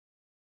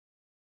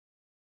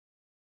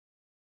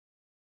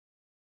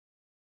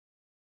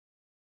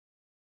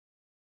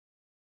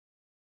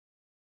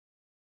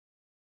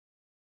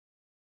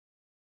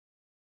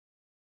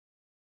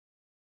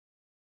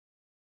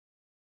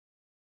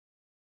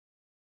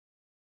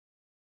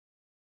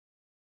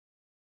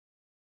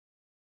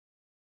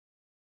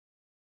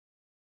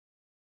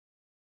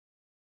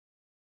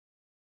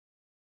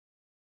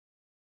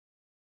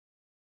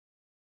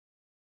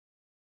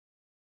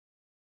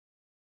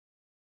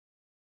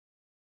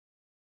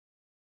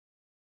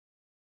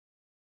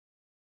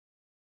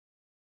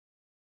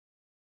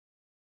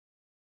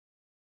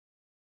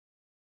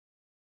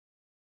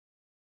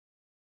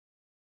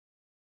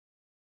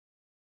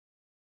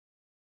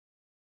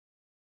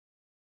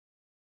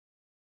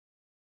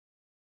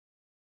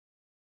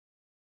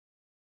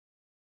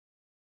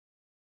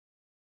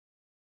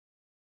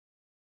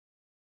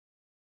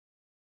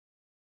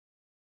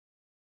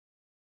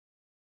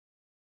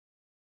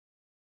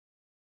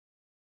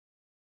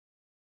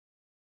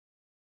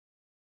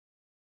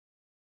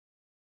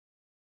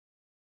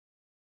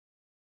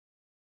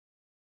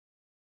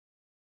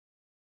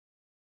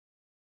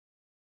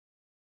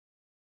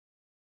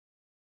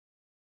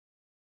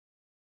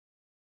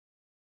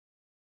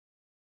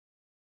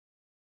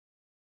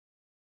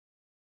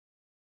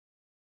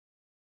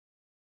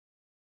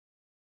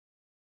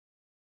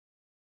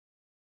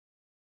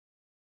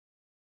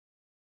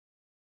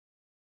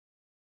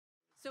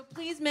So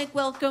please make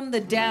welcome the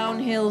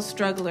Downhill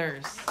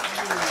Strugglers.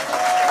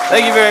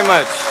 Thank you very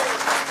much.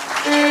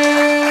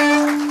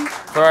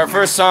 For our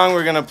first song,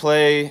 we're going to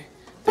play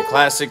the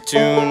classic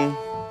tune,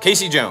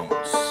 Casey Jones.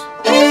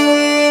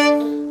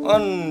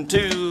 1,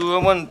 2,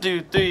 1,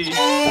 2, 3.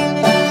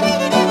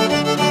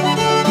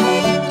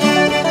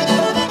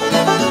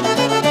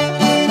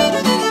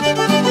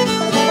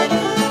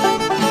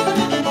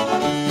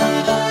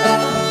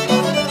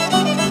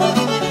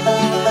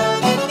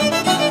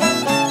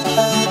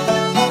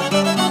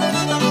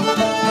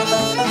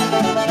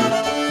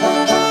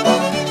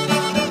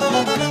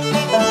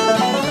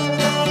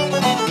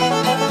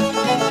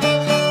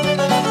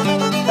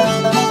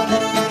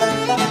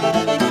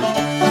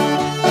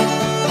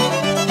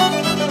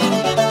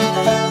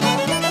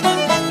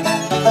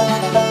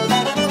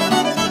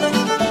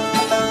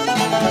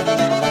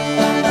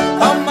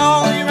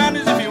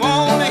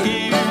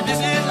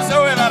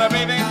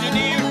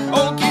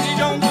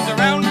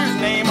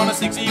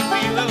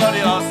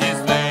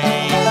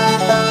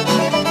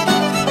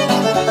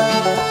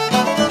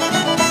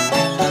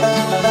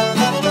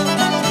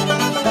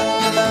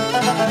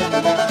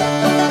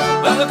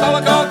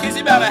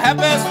 About a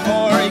half-past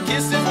 4, he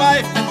kissed his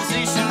wife at the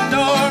station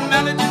door,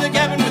 mounted to the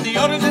cabin with the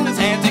orders in his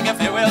hand, take a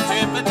farewell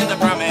trip to the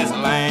promised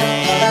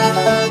land.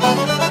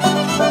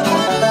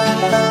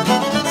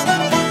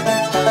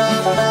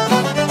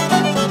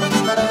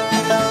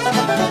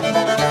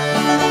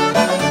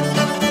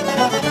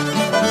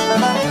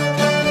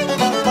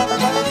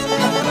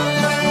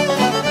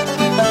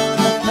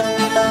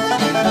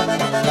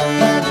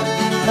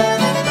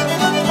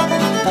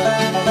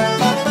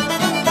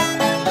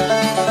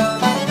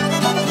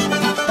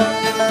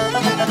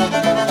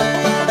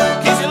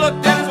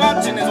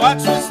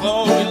 Watch was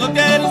slow. He looked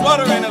at his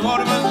water and his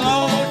water was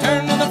low.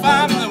 Turned to the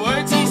farm and the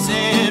words he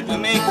said will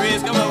make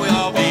Chris go, but we'll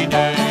all be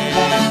dead.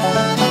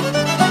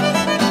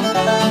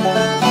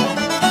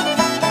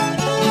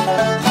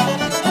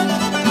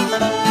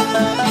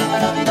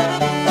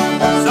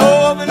 So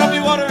open up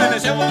your water and a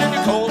shovel in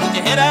your coal. Put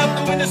your head out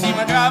the window, see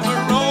my driver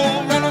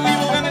roll. Run a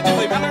weevil, run until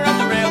we run around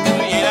the rail, till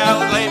we ain't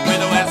out late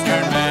with a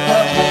western man.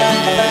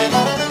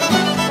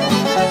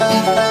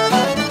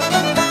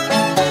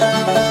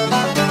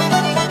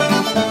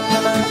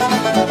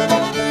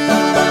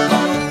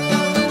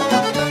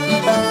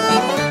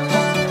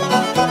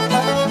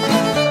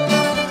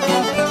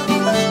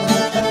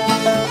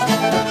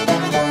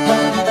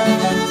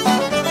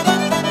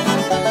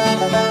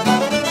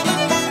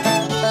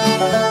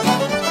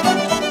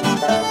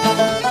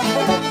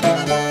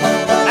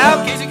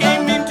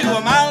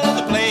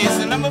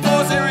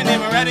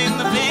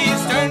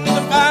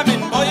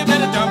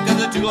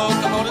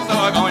 Locomotives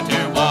are going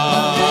to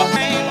walk.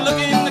 Look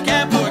in the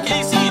cab for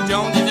Casey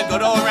Jones. He's a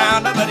good all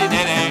rounder, but he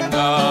didn't go.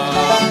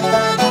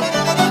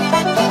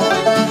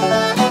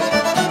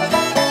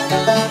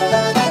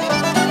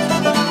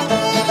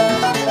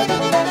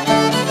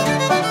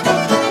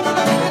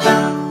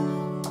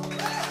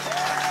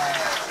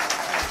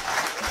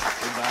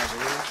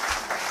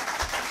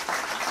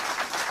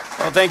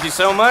 Well, thank you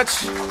so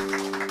much.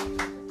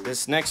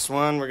 This next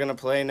one we're gonna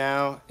play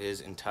now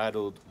is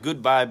entitled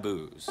 "Goodbye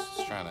Booze."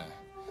 Just trying to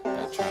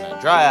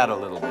dry out a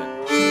little bit.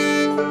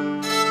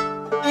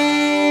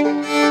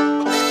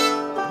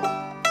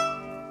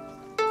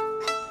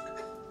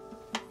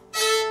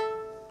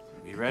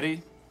 You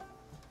ready?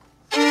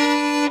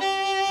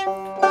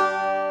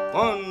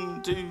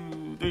 1,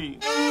 2, 3.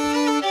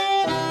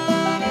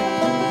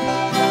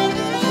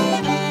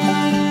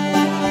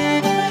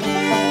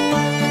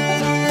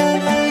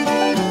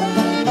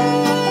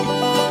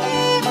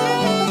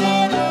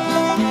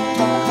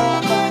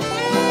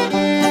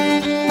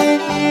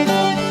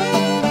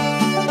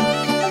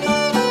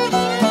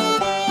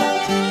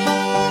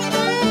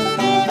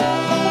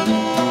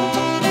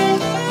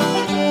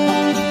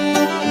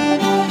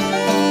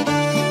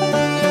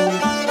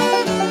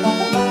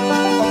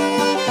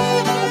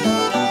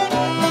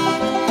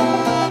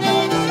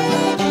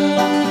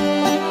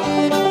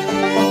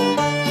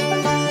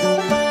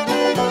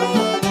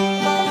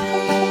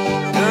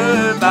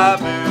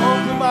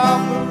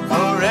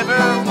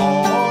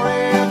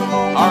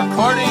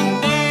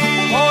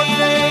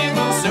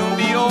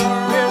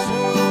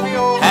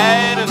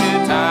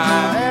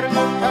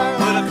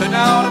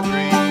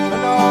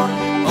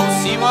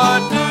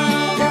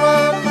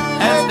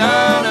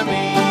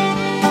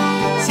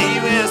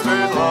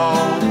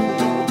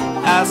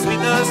 Sweet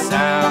the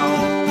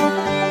sound.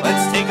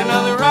 Let's take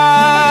another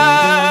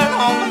ride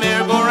on the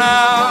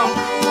merry-go-round.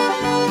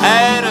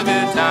 Had a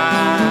good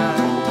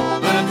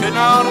time, but I could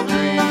not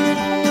agree.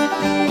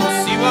 We'll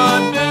see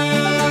what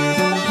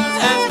booze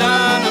has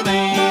done to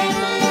me.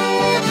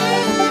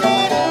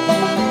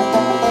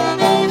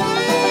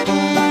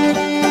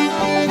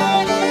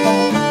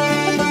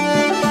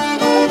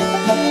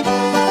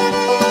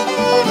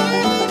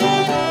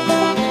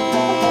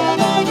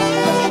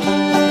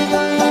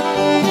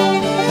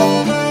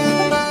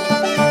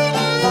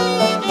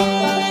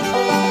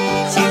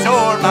 She told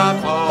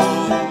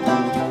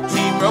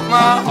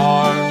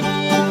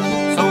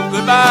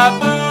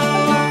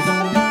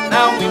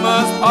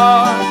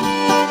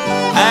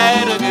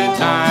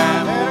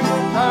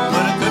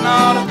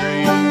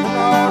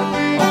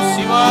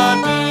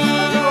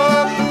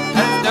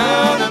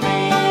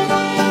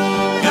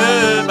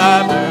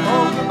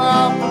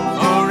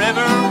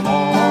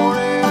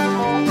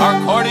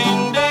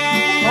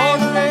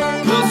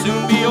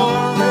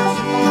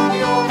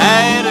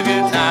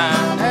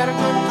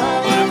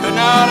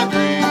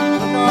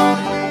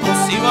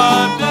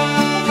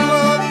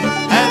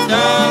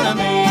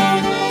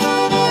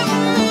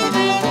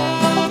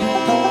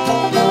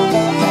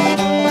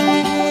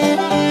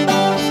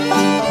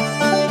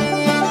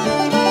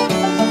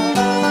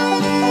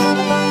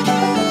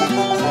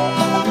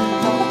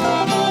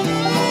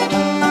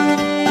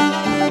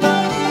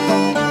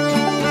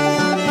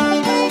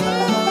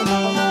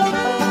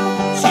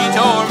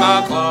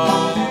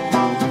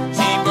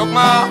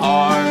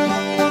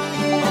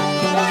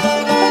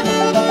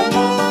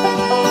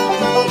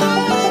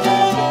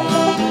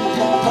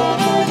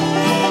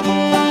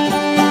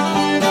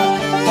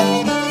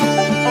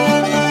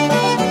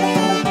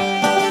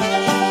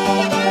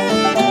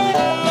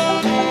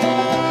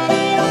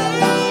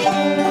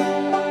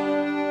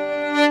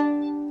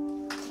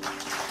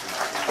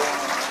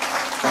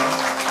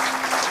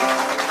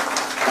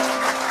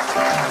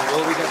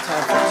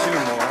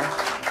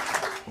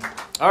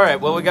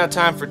well, we got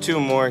time for two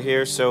more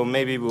here, so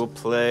maybe we'll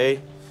play.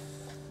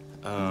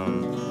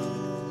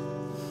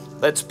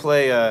 Let's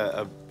play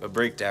a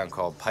breakdown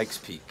called Pike's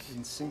Peak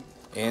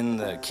in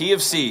the key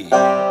of C.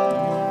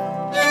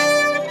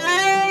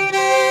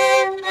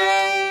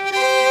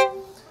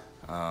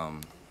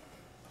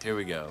 Here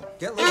we go.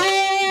 Get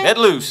loose. Get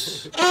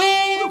loose.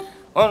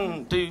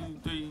 1, 2,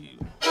 3.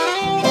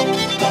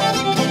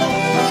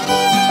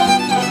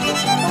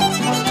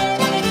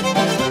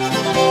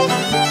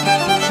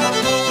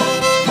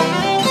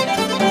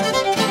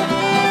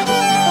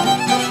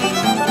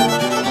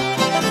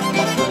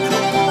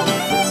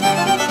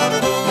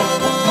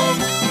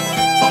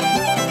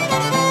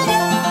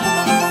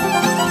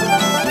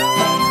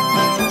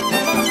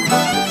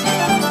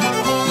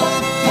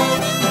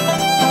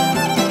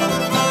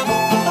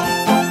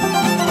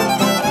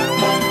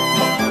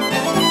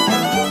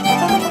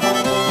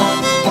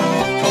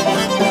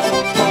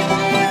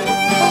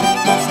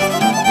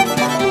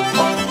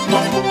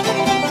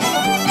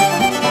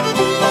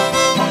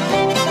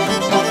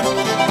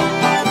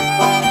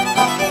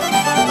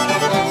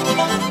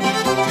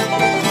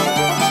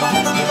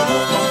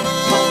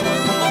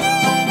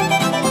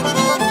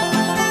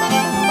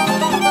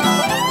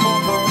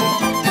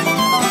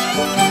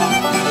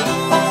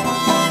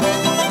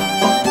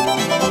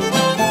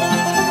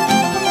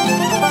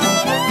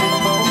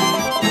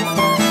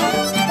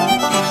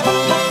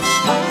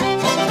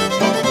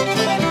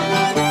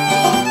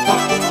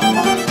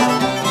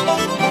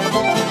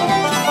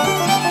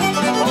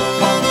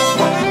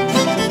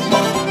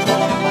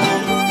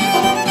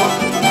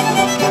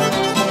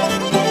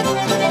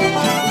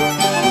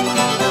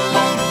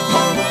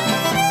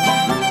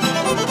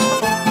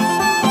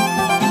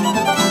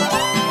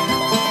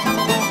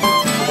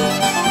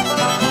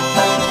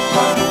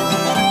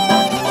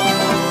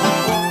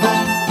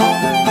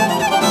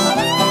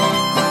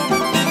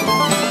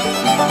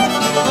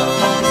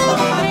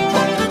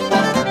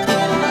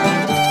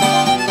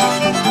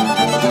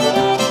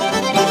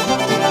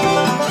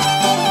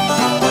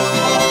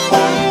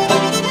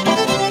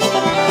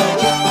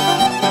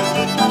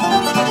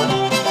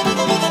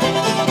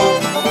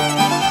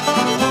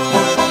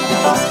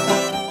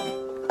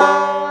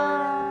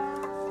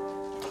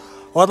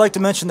 Well, I'd like to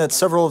mention that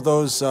several of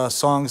those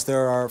songs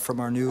there are from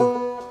our new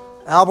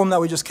album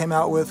that we just came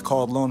out with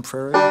called Lone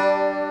Prairie.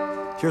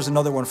 Here's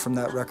another one from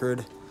that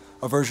record,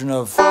 a version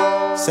of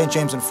St.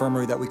 James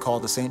Infirmary that we call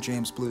the St.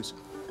 James Blues.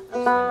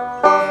 We're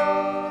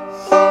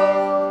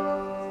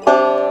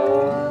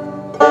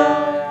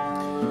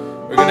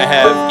gonna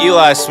have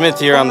Eli Smith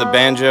here on the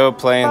banjo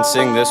play and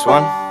sing this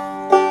one.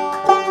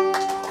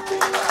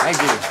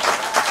 Thank you.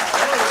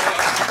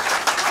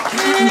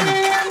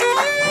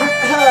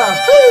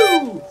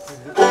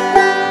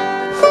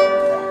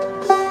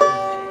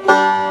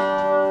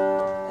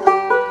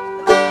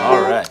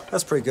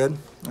 That's pretty good.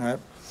 All right.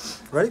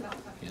 Ready?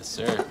 Yes,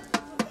 sir.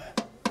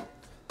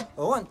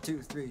 1,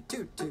 2, 3,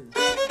 2, 2.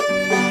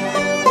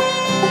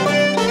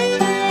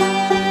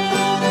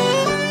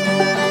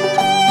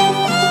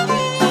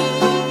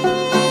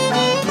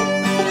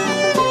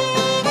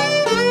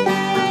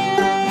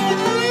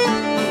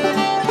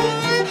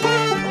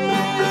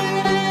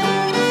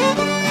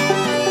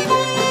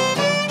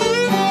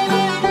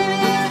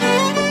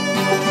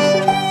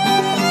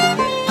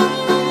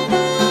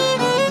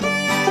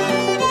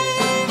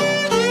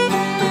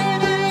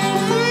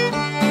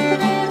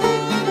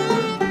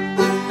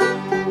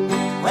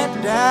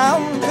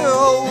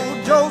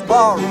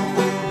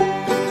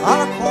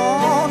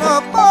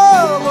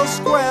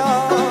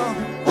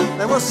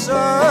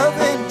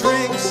 Serving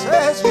drinks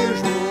as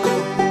usual,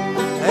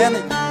 and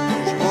the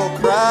usual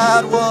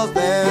crowd was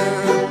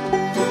there.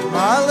 To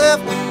my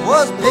left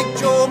was Big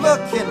Joe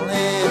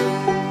McKinley.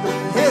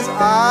 His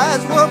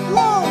eyes were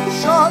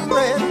bloodshot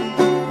red.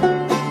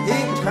 He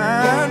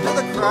turned to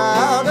the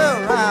crowd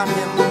around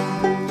him,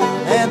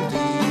 and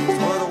these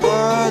were the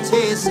words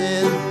he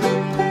said: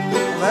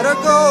 let her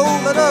go,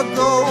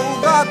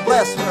 God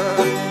bless her,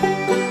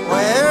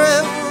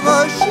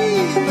 wherever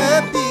she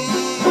may be.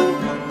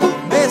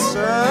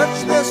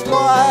 Search this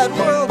wide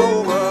world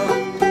over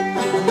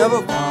and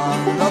never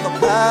find another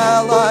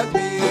pal like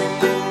me.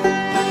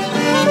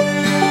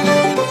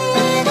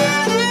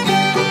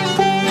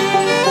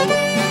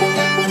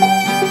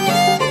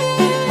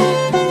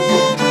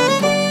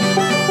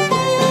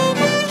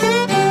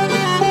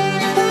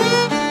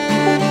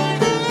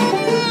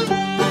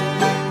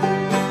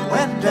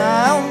 Went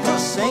down to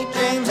St.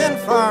 James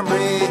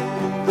Infirmary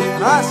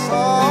and I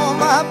saw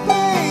my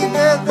baby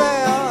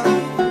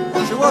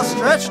there. She was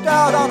stretched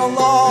out on a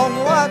long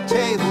white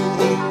table,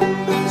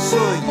 so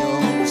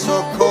young,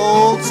 so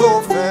cold,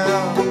 so fair.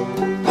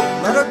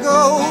 Let her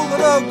go,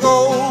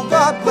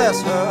 God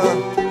bless her,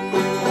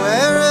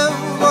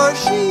 wherever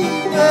she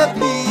may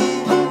be.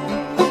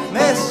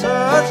 May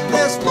search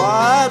this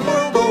wide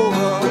world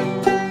over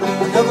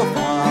and never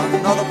find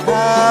another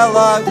pal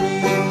like me.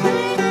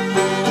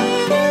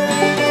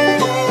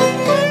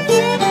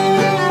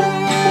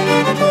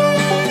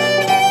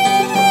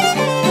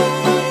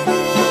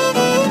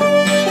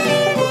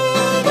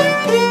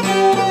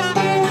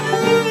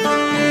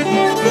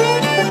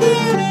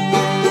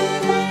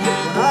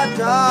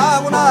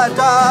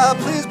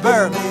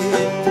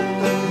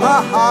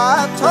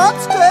 top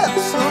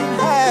Stetson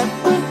hat.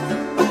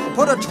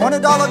 Put a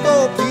 $20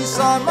 gold piece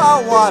on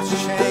my watch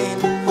chain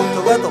to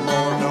let the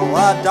Lord know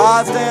I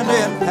died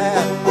standing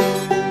pat.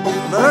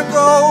 Let her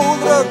go,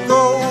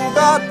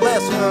 God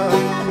bless her,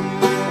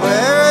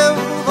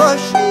 wherever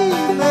she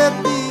may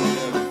be.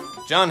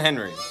 John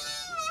Henry.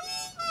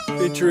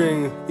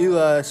 Featuring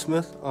Eli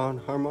Smith on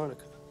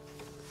harmonica.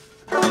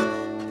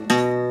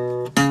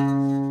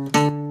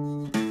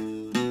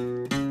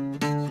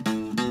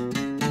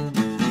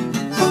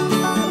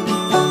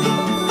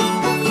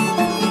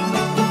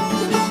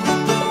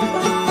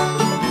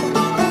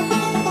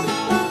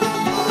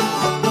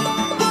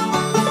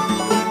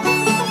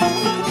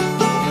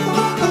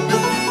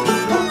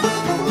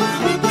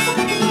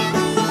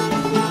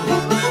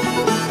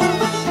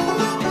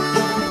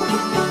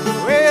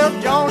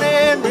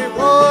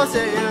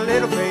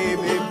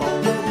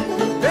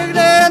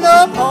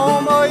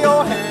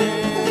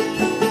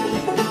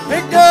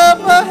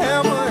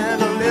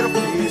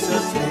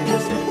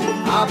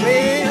 I'll be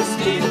a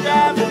steel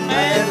driving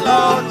man,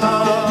 Lord,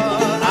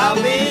 Lord. I'll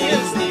be a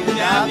steel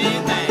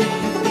driving man.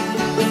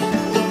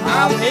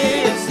 I'll be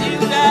a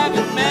steel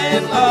driving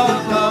man,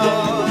 Lord,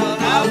 Lord.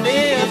 I'll be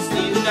a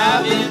steel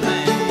driving man.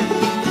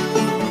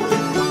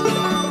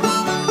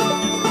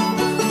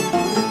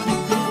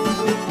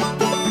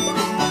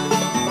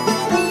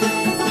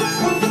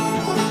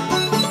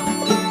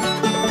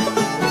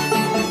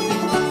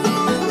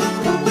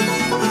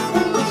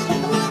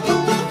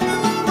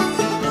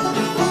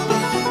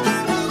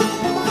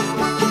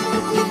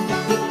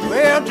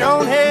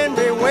 John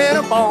Henry went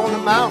up on the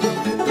mountain,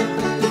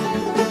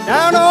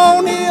 down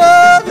on the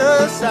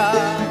other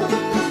side.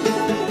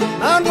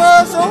 Mine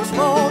was so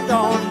small,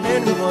 John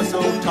Henry was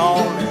so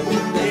tall,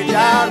 and lay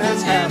down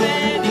his hammer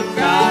and he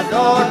cried,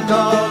 Lord,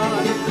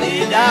 Lord.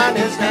 Lay down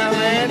his hammer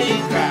and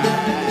he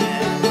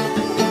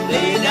cried.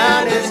 Lay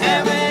down his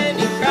hammer and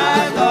he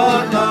cried,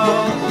 Lord,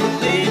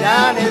 Lord. Lay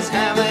down his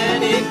hammer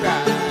and he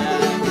cried.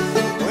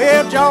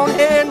 Well, John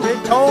Henry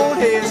told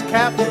his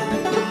captain,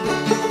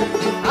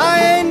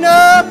 I ain't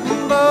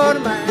nothing but a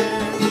man.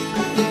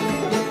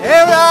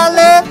 Ever I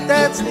let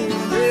that steam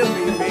drill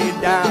be made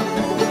down.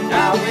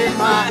 Now with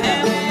my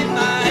hammer in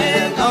my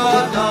hand,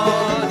 Lord,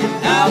 Lord.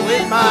 Now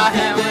with my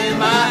hammer in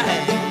my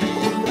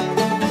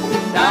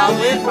hand. Now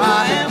with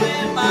my hammer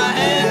in my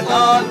hand,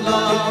 Lord,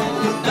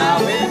 Lord. Now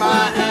with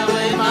my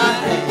hammer in my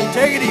hand.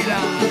 Take it easy.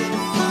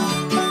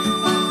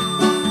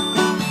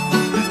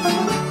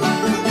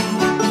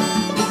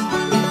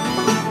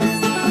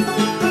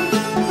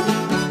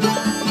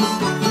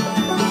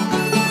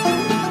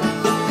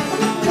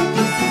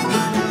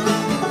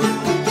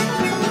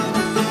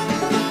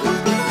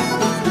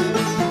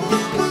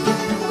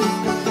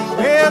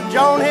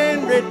 John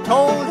Henry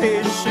told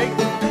his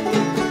shaker,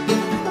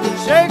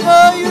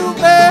 Shaker, you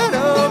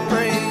better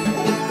pray,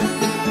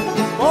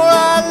 for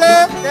I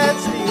let that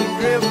steam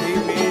drill be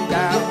me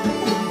down.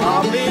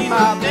 I'll be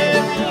my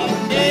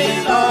burying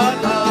day, Lord,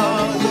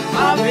 Lord.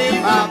 I'll be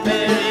my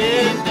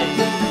burying day.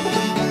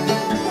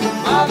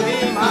 I'll be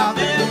my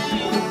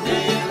burying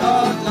day,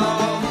 Lord,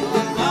 Lord.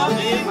 I'll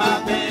be my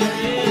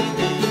burying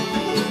day.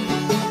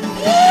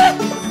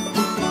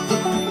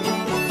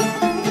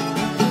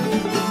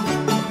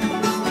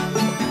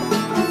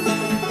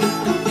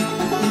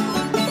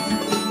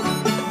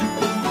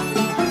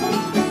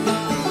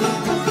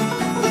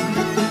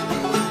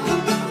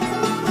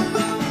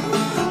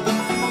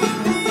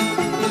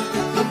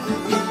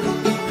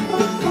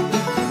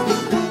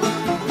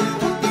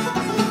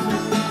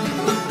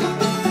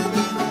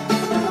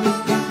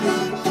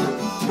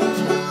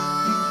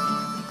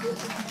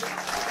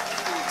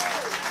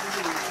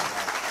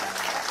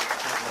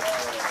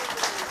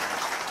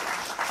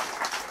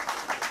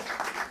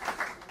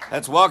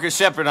 That's Walker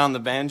Shepherd on the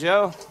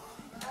banjo.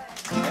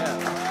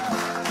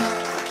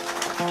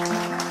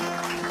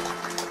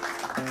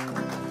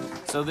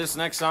 So this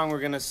next song we're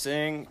going to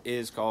sing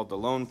is called The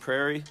Lone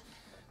Prairie.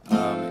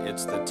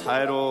 It's the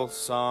title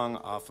song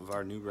off of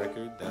our new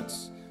record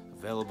that's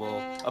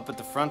available up at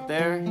the front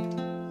there. And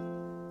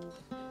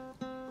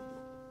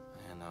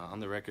on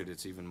the record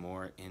it's even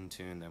more in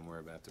tune than we're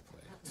about to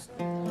play.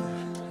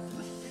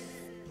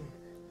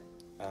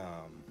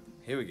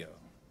 Here we go.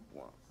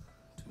 1,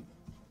 2,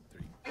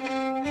 3.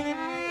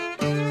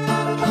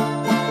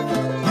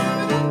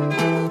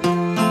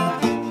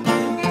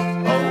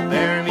 Oh,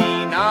 bury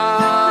me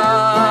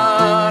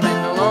not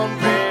in the lone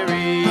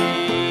prairie.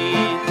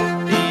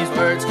 These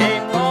words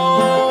came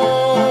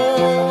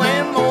low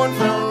and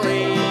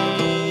mournfully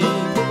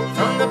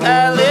from the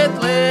pallid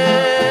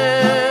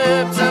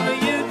lips of a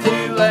youth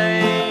who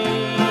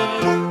lay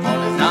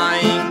on his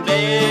dying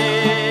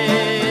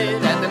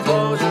bed at the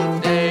close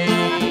of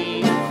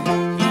day.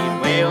 He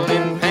wailed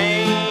in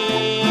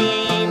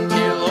pain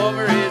till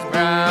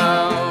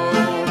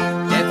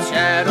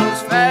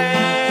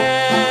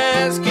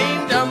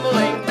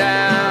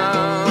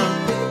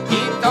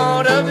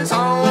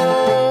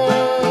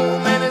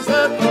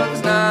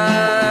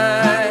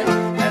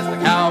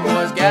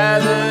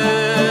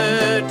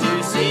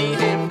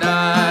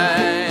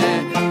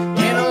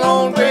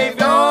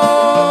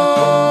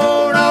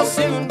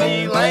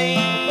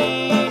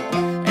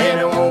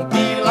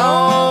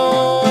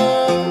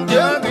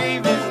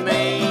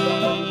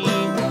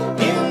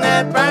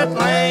that bright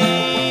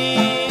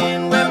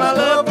lane where my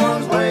loved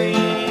ones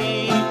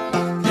wait.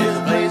 There's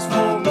a place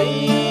for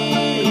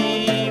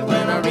me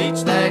when I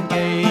reach that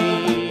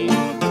gate.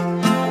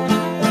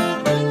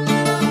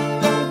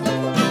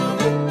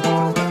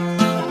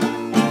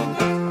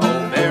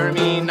 Oh, bury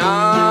me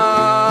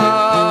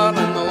not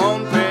in the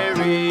lone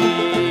prairie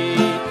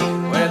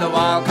where the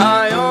wild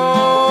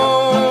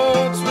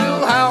coyotes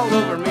will howl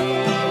over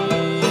me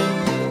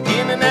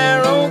in a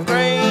narrow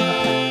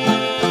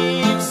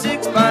grave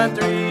 6 by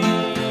 3.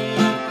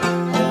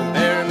 Oh,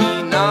 bury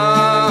me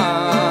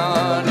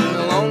not in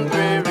the lone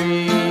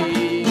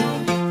prairie,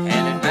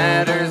 and it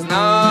matters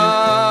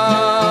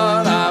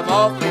not, I've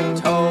often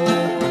told,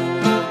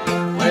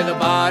 where the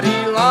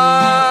body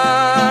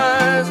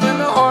lies when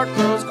the heart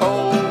grows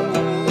cold.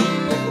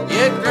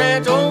 Yet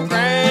grant, oh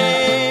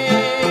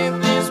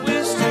grant this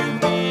wish to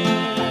me.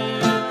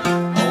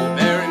 Oh,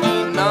 bury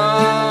me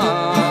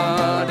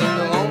not in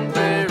the lone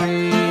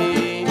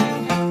prairie,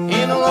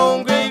 in a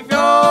lone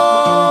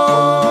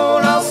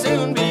graveyard I'll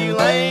soon be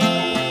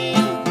laid,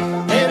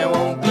 and it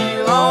won't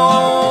be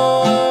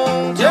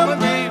long till my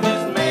grave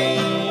is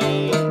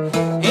made.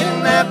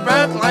 In that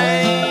bright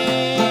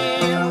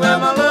lane where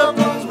my loved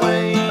ones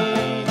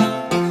wait,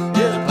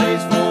 there's a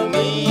place for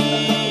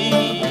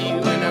me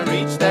when I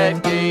reach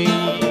that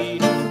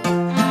gate.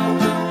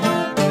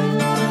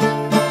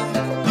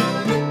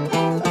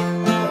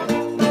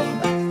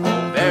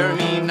 Oh, bury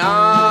me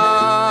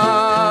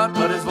not,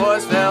 but his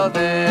voice fell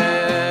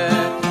dead,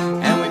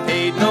 and we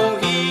paid no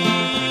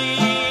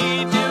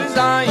heed to his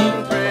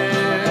dying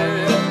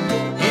prayer.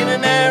 In a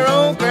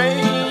narrow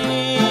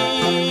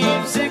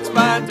grave 6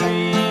 by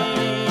 3,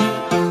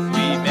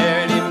 we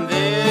buried him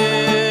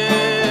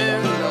there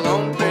in the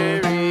lone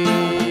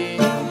prairie.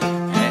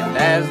 And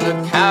as the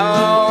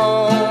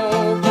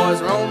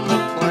cowboys roamed the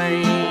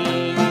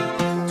plain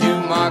to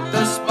mark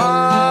the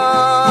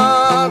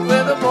spot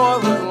where the boy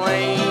was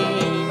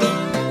lain,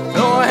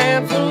 throw a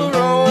handful of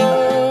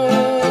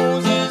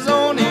roses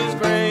on his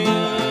grave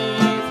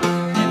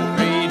and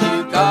pray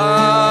to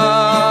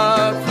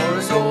God for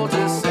a soul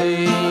to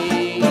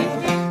save.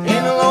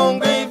 In a lone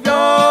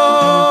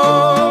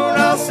graveyard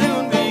I'll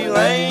soon be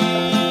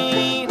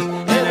laid,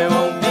 and it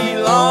won't be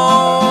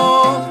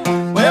long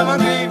where my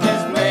grave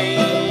is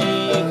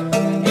made.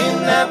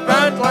 In that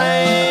bright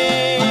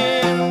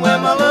lane where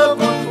my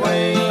loved ones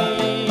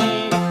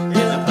wait,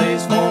 is a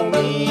place for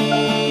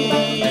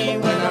me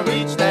when I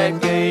reach that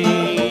gate.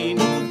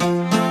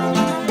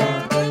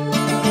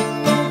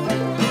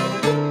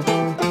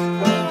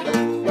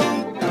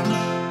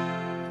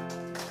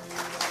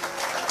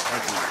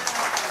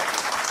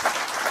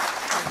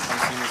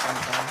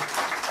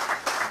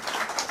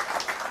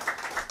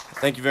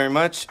 Thank you very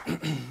much.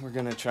 We're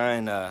going to try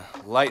and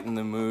lighten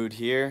the mood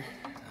here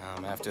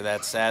after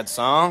that sad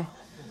song.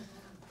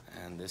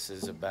 And this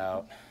is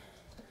about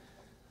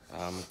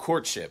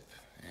courtship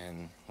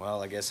and,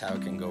 well, I guess how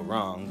it can go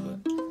wrong.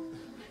 But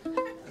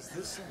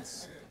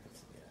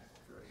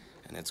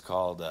and it's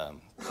called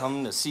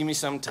Come to See Me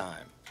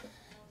Sometime.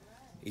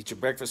 Eat your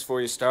breakfast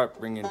before you start,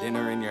 bring your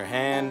dinner in your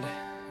hand,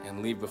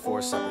 and leave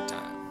before supper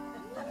time.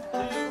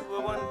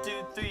 1,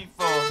 2, 3,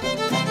 4.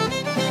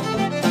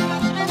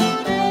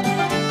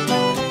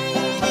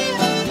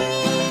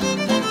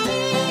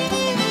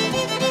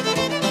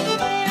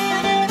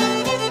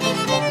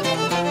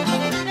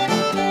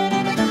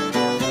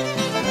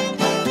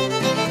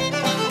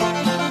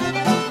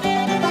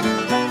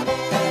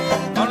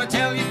 Gonna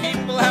tell you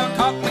people how I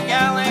caught my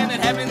gal, and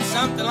it happened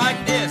something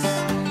like this.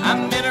 I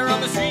met her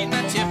on the street and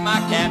I tipped my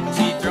cap, and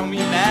she threw me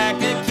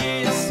back a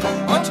kiss.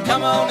 Won't you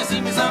come on and see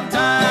me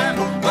sometime?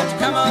 Won't you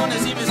come on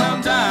and see me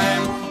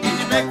sometime? Eat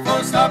your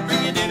breakfast, stop,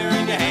 bring your dinner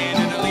in your hand,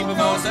 and I'll leave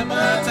before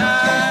supper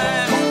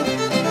time.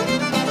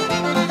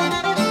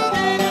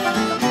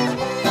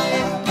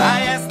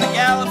 I asked the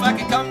gal if I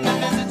could come to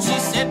visit. She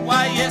said,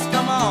 why, yes,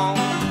 come on.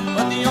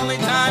 But the only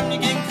time you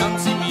can come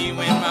see me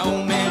when my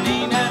old man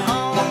ain't at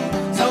home.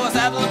 So I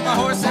saddled up my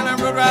horse and I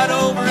rode right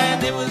over,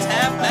 and it was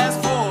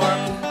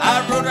 4:30.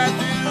 I rode right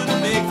through the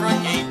big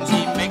front gate, and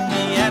she picked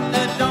me at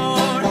the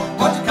door.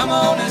 Won't you come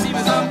on and see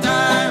me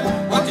sometime?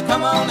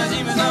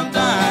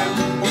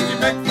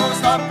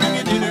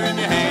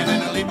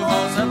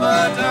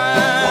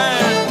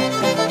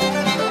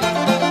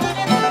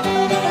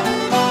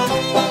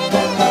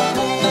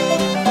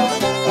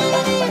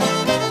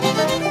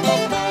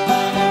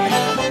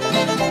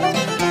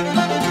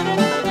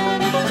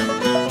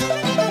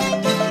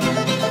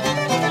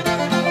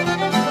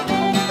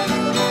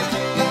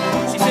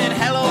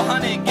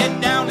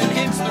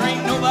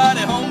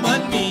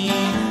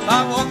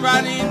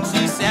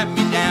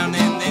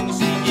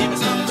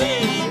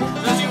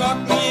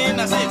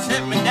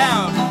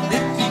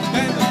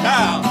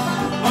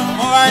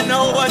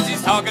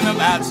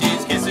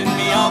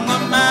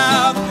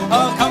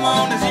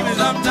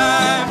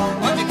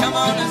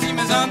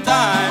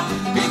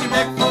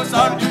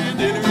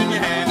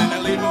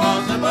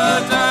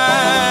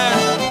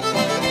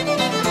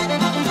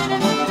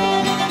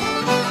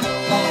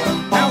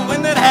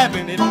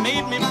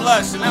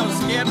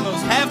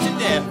 almost half to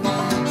death.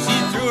 She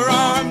threw her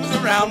arms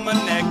around my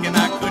neck and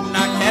I could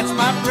not catch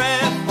my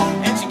breath.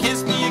 And she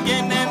kissed me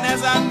again, and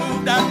as I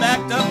moved I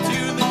backed up to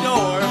the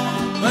door.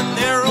 But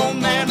their old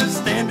man is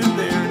standing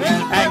there and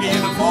he's packing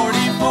a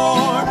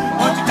 44.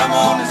 Won't you come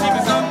on and see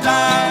me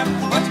sometime?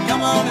 Won't you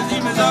come on and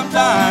see me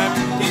sometime?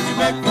 Eat your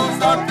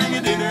breakfast, start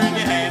bringing dinner in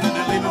your hand, and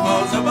leave it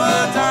for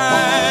supper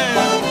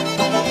time.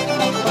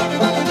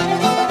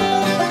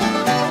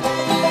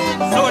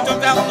 So I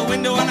jumped out the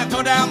window and I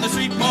tore down the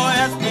street. Boy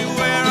asked me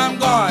where I'm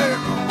going.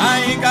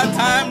 I ain't got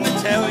time to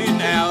tell you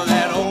now,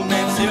 that old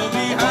man's still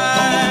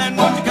behind.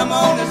 Won't you come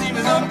on and see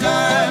me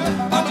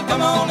sometime? Won't you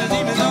come on and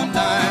see me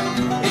sometime?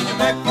 Eat your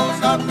breakfast,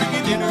 start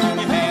bringing dinner in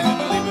your hand,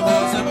 and leave it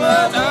for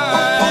supper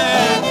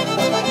time.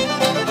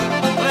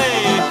 Play.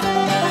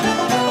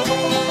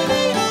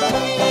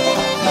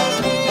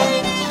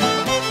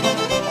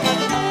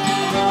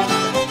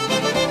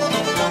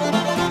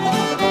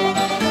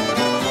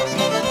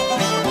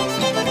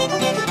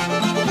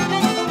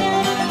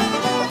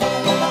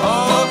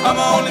 Come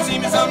on and see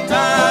me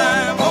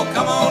sometime. Oh,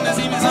 come on and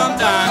see me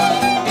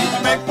sometime. Eat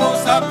your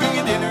breakfast, stop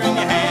bringing dinner in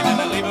your hand, and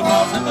I'll leave it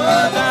for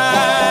supper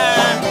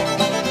time.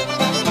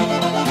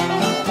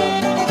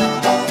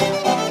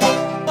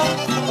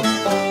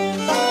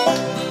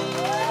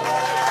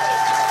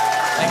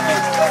 Thank you.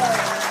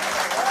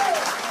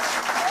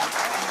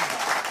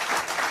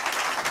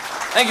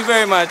 Thank you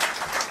very much.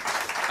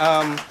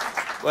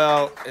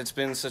 Well, it's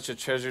been such a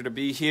treasure to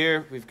be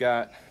here. We've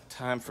got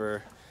time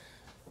for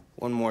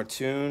one more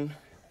tune,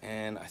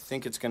 and I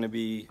think it's going to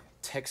be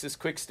Texas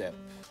Quickstep.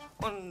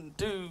 1,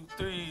 2,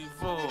 3,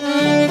 4.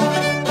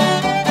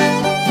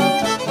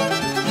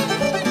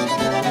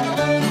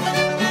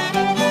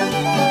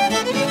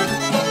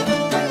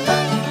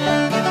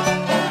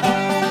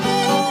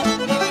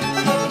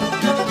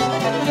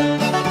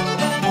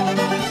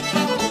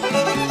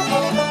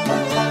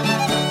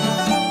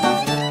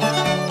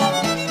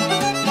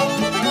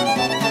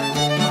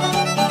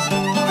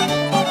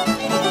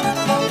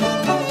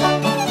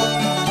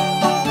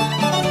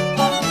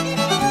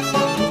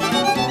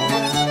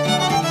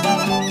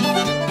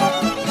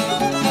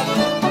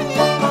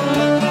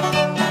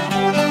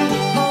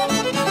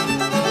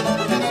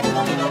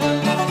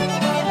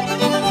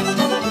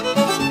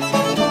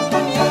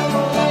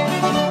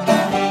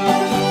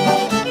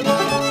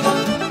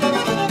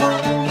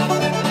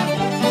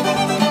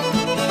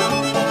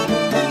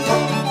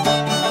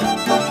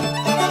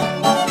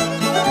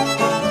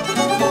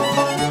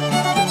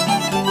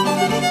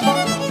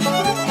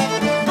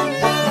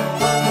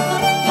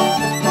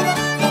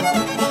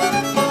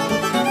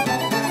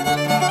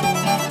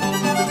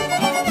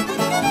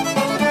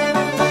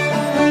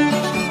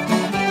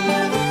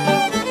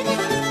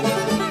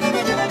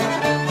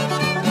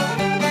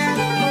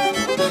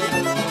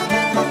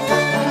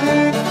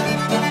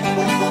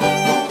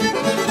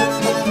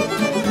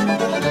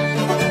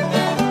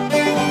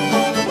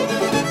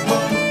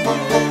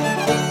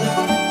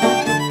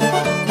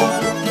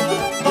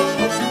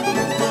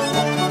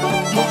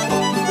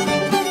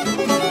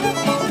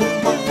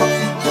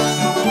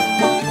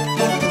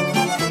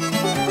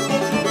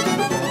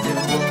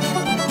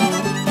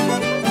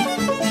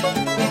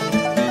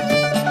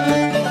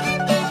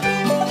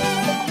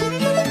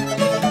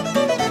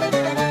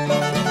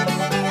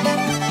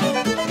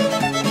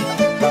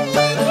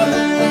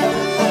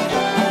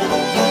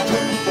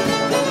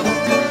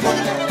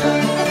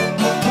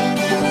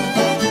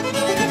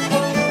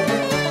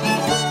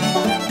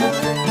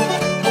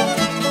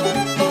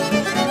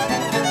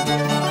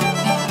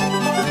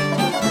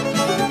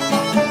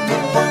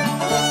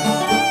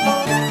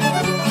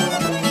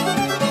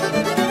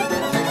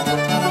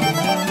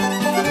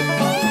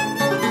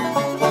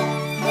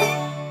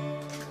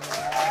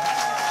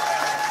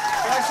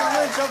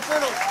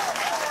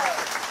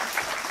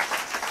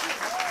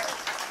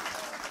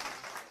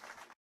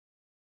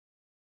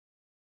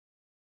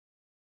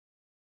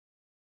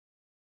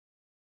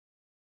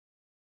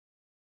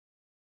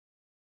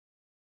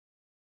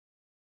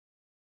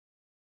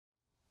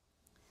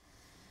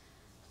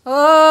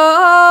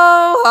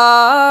 Oh,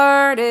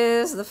 hard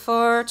is the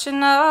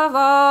fortune of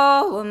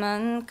all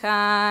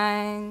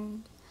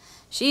womankind.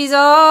 She's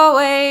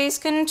always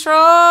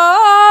controlled,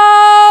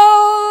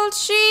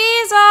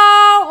 she's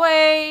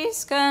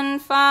always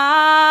confined,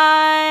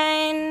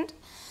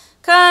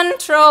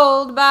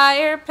 controlled by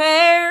her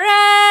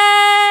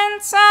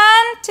parents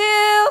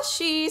until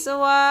she's a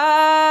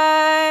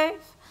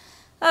wife,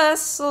 a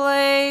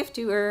slave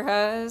to her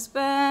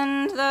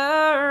husband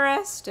the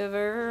rest of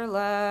her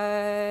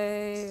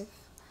life.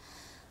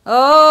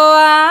 Oh,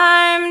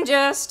 I'm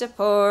just a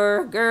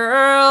poor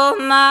girl,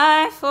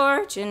 my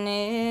fortune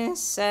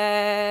is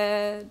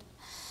sad.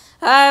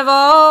 I've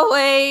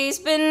always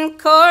been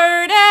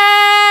courted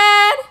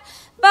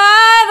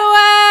by the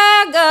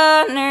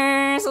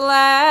wagoner's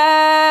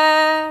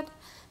lad.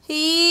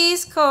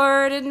 He's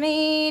courted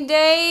me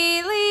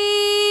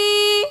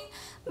daily,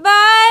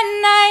 by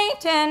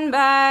night and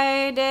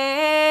by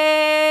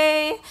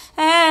day,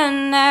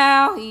 and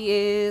now he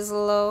is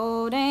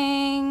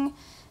loading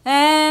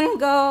and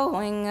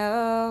going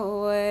away.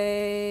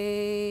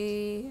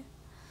 away.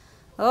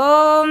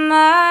 Oh,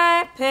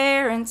 my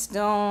parents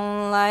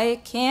don't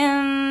like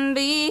him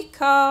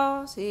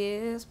because he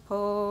is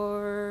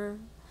poor.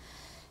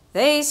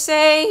 They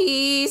say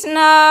he's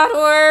not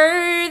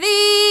worthy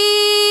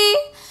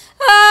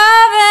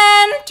of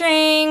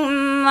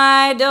entering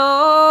my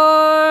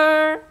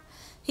door.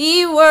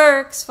 He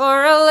works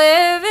for a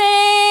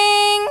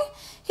living,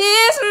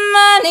 his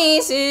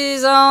money's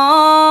his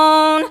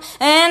own,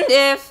 and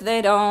if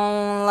they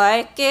don't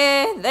like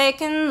it, they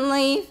can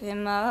leave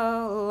him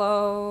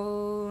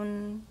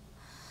alone.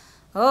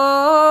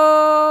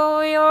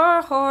 Oh,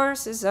 your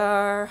horses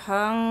are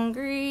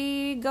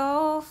hungry,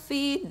 go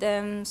feed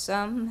them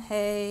some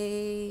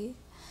hay.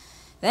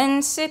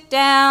 Then sit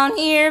down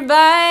here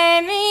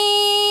by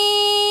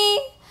me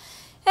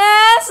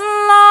as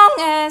long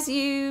as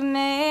you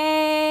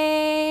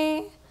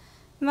may.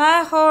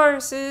 My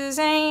horses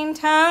ain't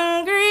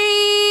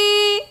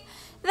hungry,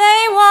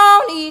 they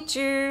won't eat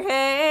your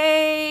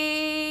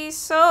hay.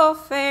 So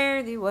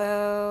fare thee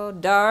well,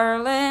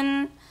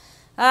 darling,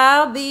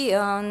 I'll be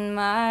on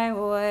my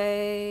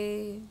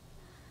way.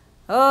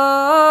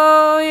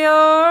 Oh,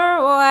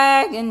 your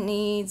wagon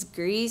needs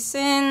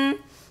greasing,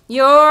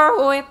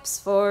 your whip's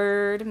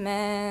for to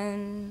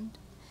mend.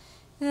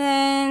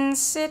 Then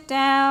sit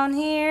down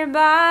here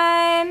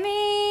by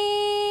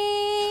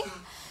me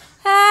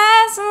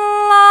as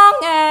long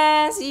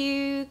as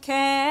you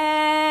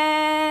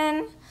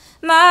can.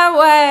 My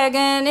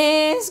wagon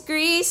is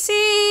greasy,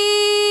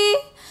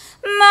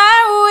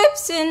 my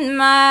whip's in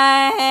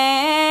my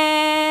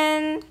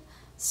hand.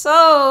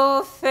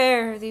 So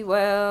fare thee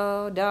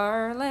well,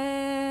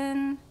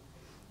 darling,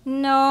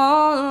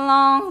 no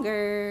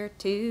longer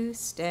to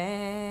stand.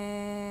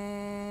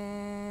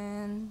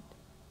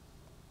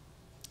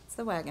 It's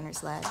the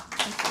Wagoner's Lad.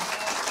 Thank you.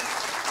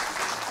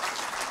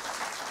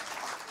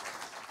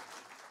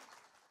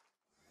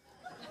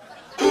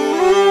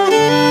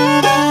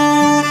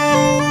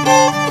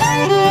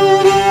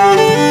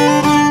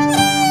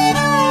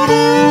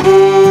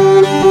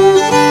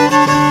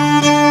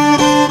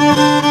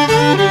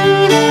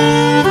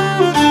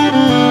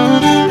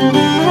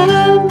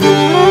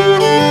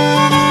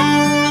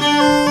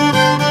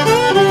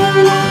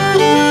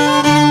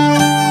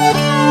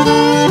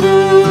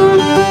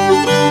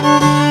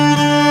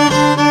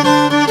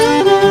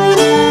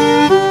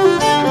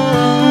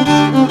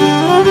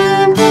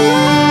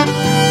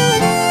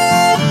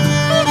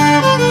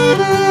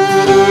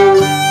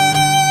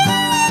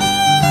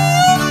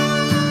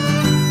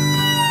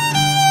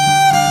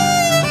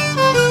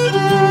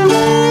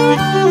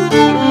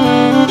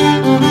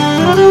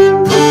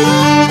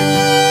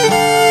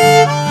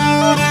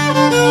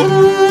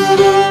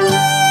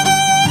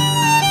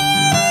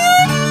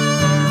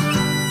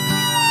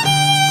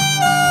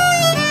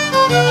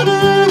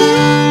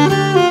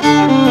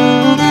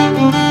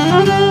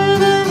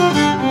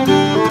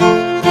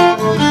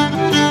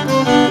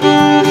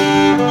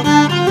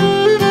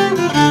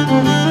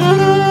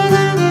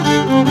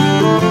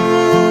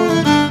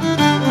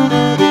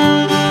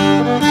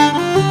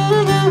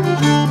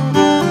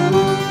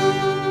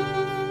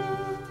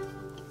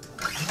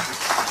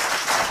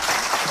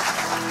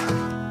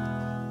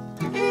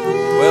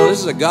 This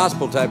is a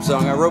gospel type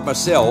song I wrote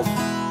myself.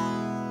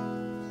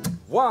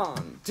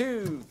 1,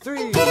 2,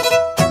 3.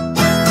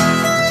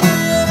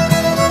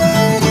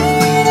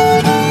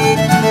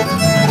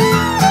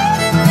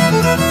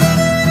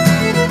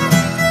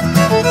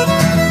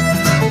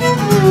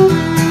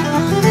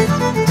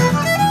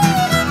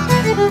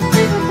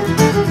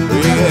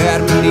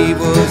 Adam and Eve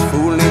was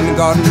fooling in the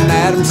garden.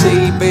 Adam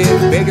said,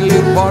 beg a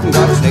little pardon.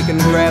 Got a snake in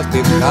the grass,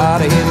 people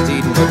tired of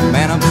hesitating. But the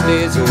man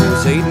upstairs, so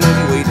Satan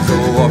was waiting, so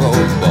walk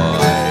on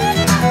by.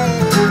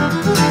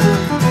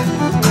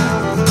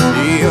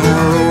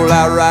 Roll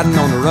out riding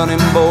on the running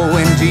bull,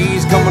 and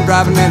G's coming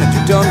driving in a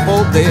 2-ton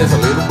boat. There's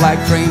a little black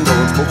train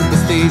going smoke at the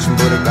station,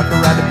 but I got to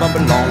ride the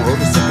bumping long road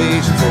to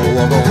salvation. So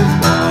walk on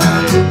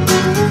by,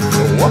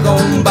 so walk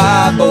on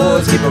by,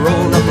 boys. Keep a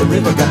rolling up the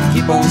river, got to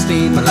keep on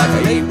steaming like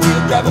an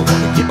 8-wheel driver.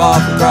 Want to keep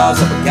off and cross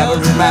up a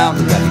Calvary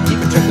mountain, got to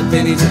keep a check the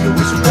pennies if you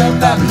wish you well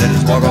back, and then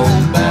just walk on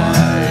by.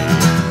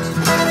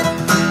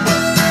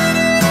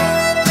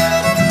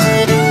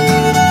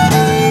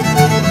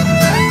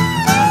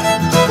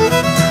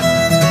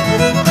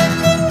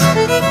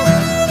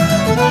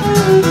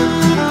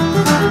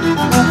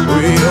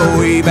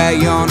 Way back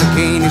yonder,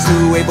 Caney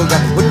Sue Abel got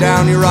to put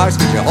down your rocks,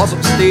 get your horse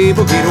up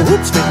stable, get a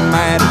whoop stick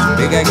mad. It's a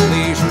big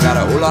acclamation, got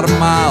a whole lot of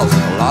miles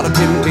and a lot of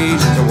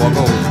temptations to walk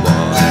on by.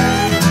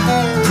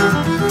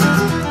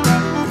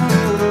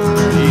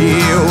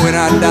 Yeah, when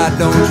I die,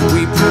 don't you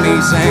weep for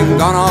me. Sang,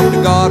 gone off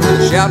to God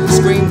with a shout and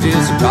scream,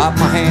 just to top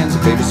my hands,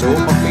 and baby, so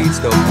my feet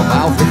stuck my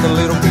mouth with a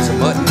little piece of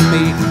mutton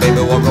meat, and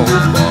baby, walk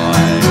on by.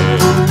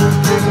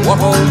 Walk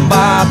on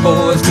by,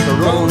 boys, keep a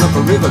rolling up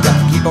a river, got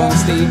to keep on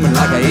steaming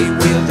like an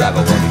 8-wheel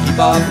driver. Want to keep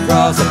off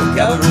across up a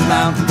Calvary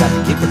mountain, got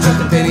to keep a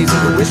chucking pennies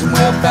if you're wishing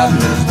well found,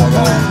 and just walk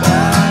on by.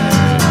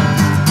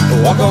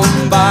 Walk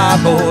on by,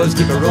 boys,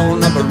 keep it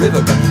rolling up a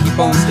river. Got to keep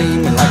on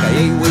steaming like a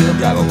 8-wheel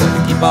driver. Want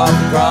to keep off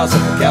the cross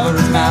of the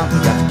Calvary's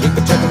mountain. Got to keep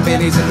a chucking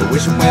pennies and a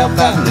wishing well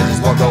fountain. And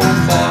just walk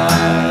on by.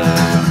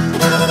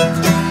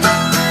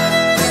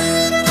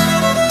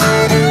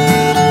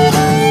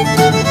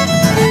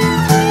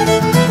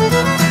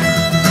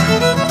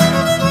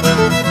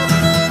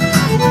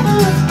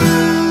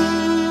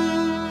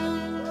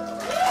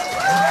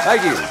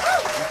 Thank you.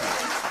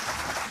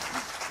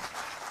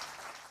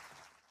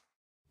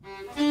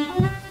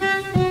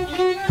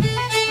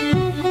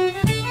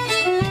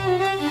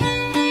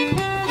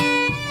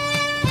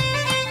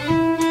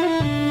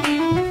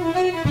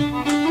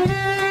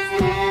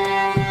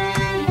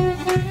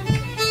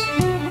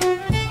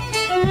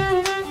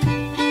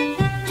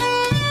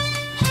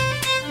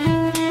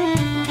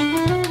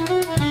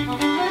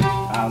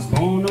 I was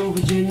born over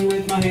Virginia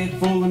with my head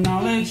full of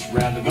knowledge.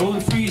 Rather go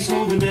to free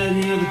school than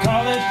any other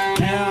college.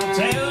 Now I'll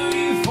tell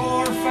you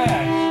for a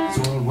fact,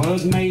 this world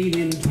was made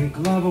in the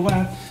twinkle of a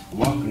whack.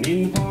 Walking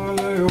in the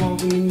parlor,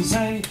 walking in the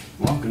say,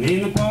 walking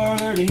in the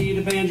parlor to hear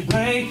the banjo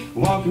play,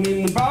 walking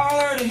in the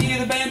parlor to hear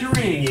the banjo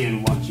ring,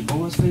 and watch your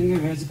boy's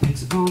finger as it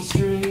picks upon a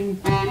string.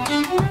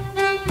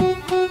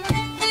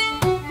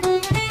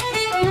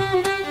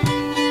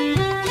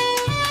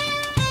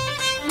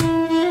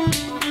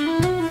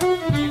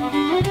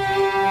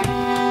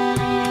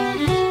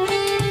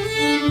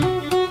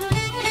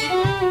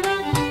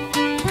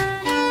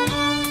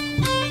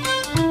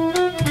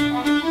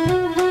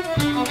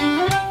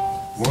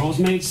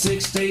 Made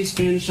 6 days,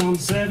 finish on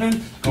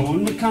 7.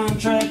 Going the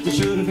contract, it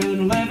should have been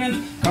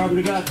 11.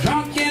 Carpenter got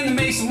drunk and the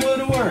mason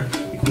wouldn't work.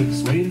 The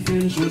quickest way to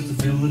finish was to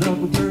fill it up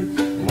with dirt.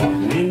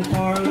 Walking in the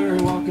parlor,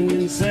 walking in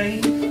the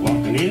say,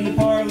 walking in the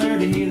parlor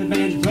to hear the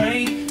banjo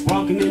play,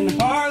 walking in the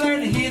parlor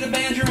to hear the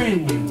banjo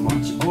ring, and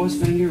watch your boy's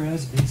finger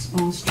as it picks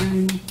on a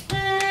string.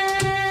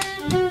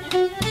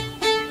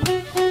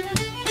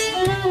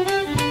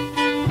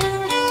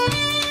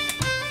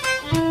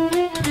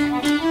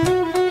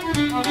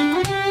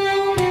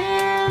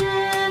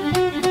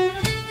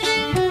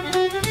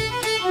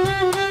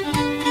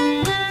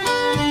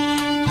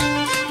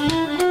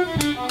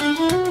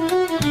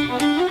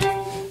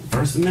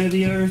 First they made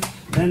the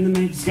earth, then they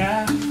made the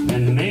sky,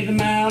 then they made the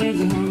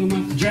mountains and hung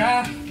them up to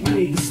dry.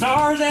 Made the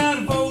stars out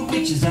of old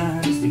witches'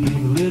 eyes to give a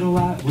little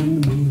light when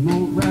the moon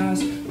won't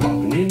rise.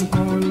 Walking in the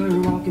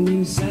parlor, walking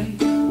in the say,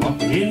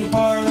 walking in the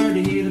parlor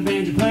to hear the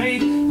banjo play,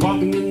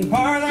 walking in the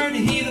parlor to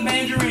hear the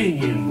banjo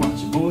ring, and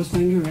watch your boy's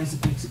finger as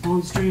it picks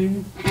upon the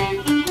string.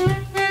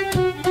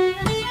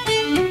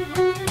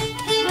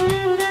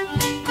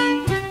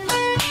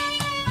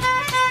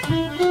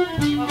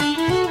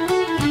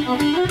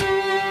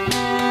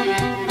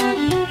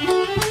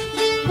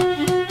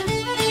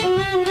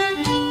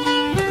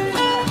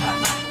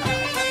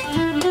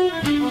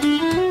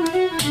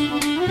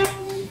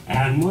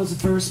 Adam was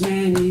the first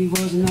man, Eve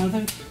was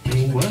another.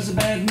 Cain was a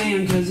bad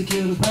man cause he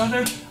killed his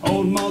brother.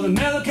 Old Mother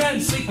Miller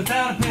couldn't sleep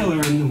without a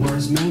pillar, and the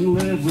worst man to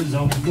live was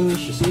old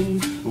Bush, you see.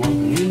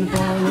 Walking in the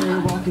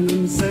parlor, walking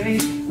in the say,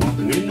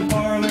 walking in the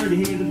parlor to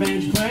hear the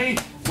banjo play,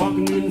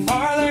 walking in the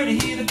parlor to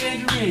hear the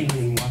banjo ring,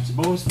 and watch the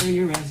boy's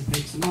finger as he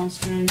picks them on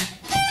string.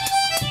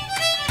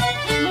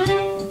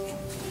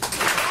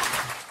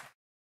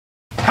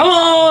 Come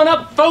on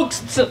up,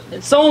 folks.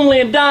 It's only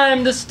a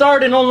dime to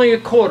start and only a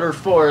quarter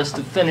for us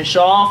to finish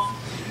off.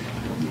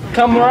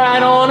 Come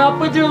right on up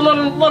with your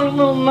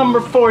little number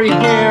for you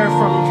here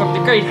from the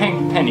great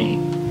Hank Penny.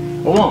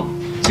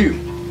 1, 2,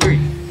 3,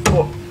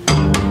 4.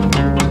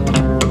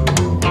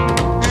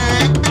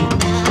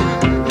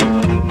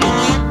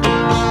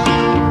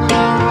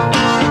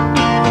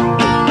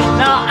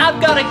 Now I've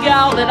got a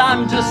gal that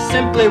I'm just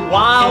simply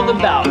wild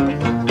about.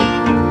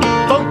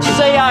 Folks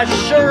say I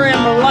sure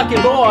am a lucky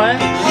boy.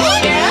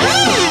 Oh,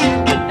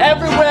 yeah?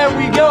 Everywhere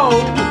we go,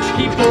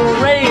 people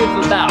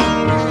rave about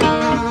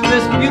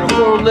this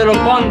beautiful little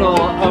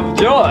bundle of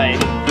joy.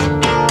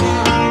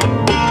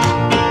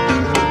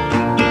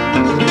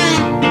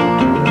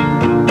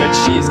 But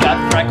she's got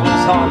freckles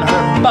on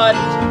her butt,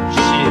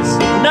 she's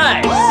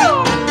nice.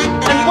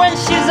 And when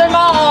she's in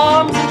my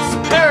arms,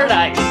 it's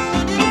paradise.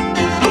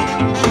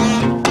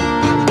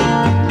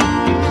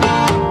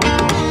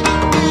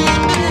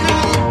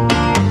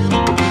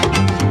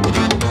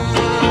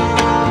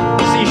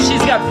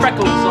 Got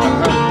freckles on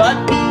her butt,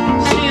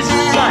 she's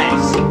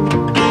nice.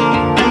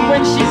 And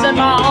when she's in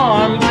my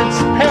arms, it's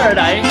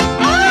paradise.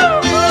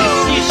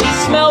 See, she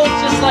smells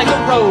just like a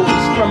rose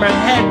from her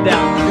head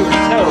down to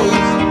her toes.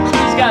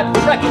 She's got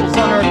freckles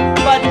on her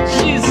butt,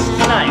 she's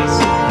nice.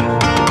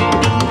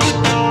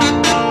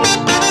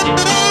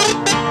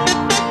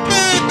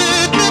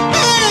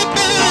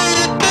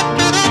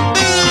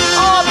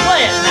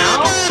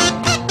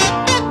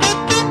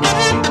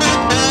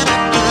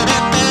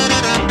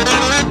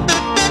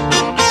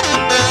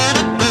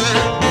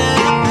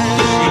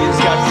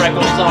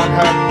 On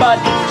her butt,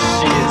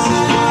 she's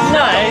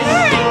nice.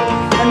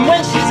 And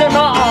when she's in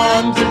my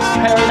arms, it's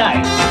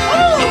paradise.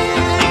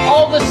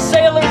 All the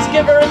sailors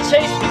give her a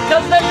chase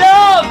because they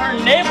love her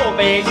naval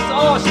base.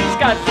 Oh, she's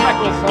got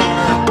freckles on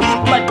her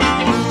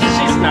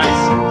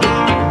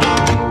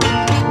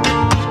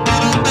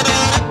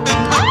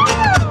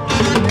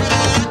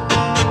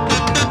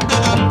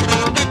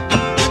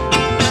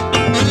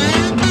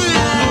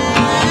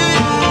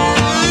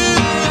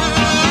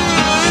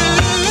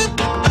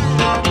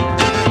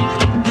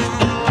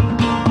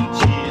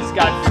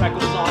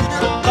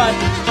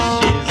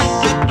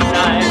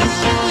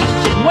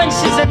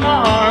she's in my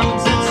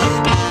arms, it's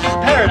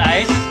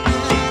paradise.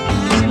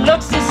 She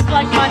looks just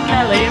like my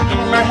Nellie,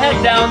 from her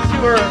head down to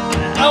her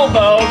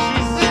elbow.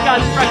 She's got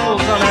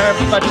freckles on her,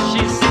 but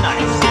she's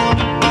nice.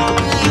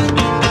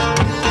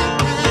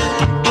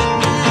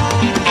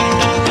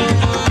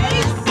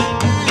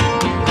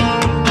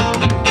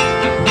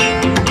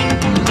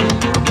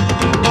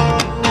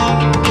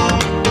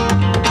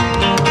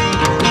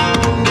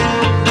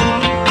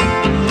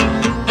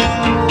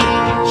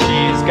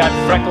 Got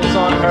freckles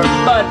on her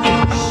butt,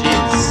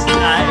 she's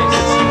nice.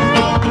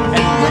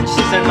 And when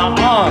she's in my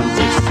arms,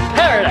 it's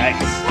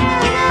paradise.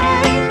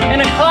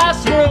 In a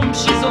classroom,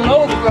 she's a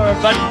loafer,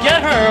 but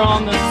get her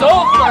on the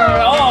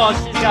sofa. Oh,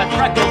 she's got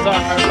freckles on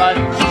her butt,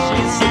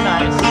 she's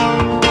nice.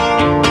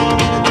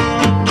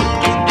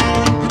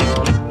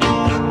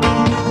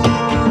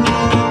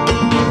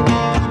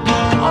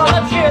 Oh,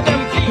 let's hear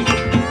them feet.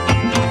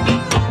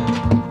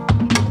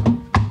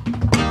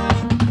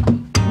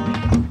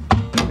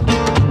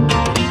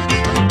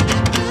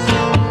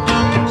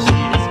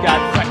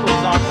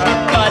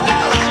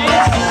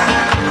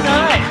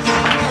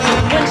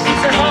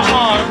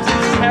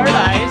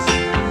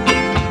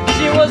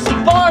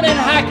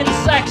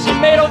 She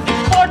made a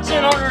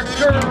fortune on her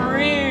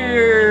career.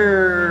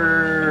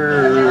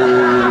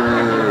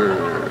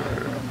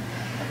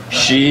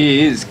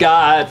 She's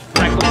got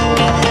freckles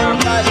on her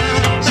butt.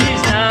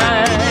 She's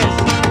nice.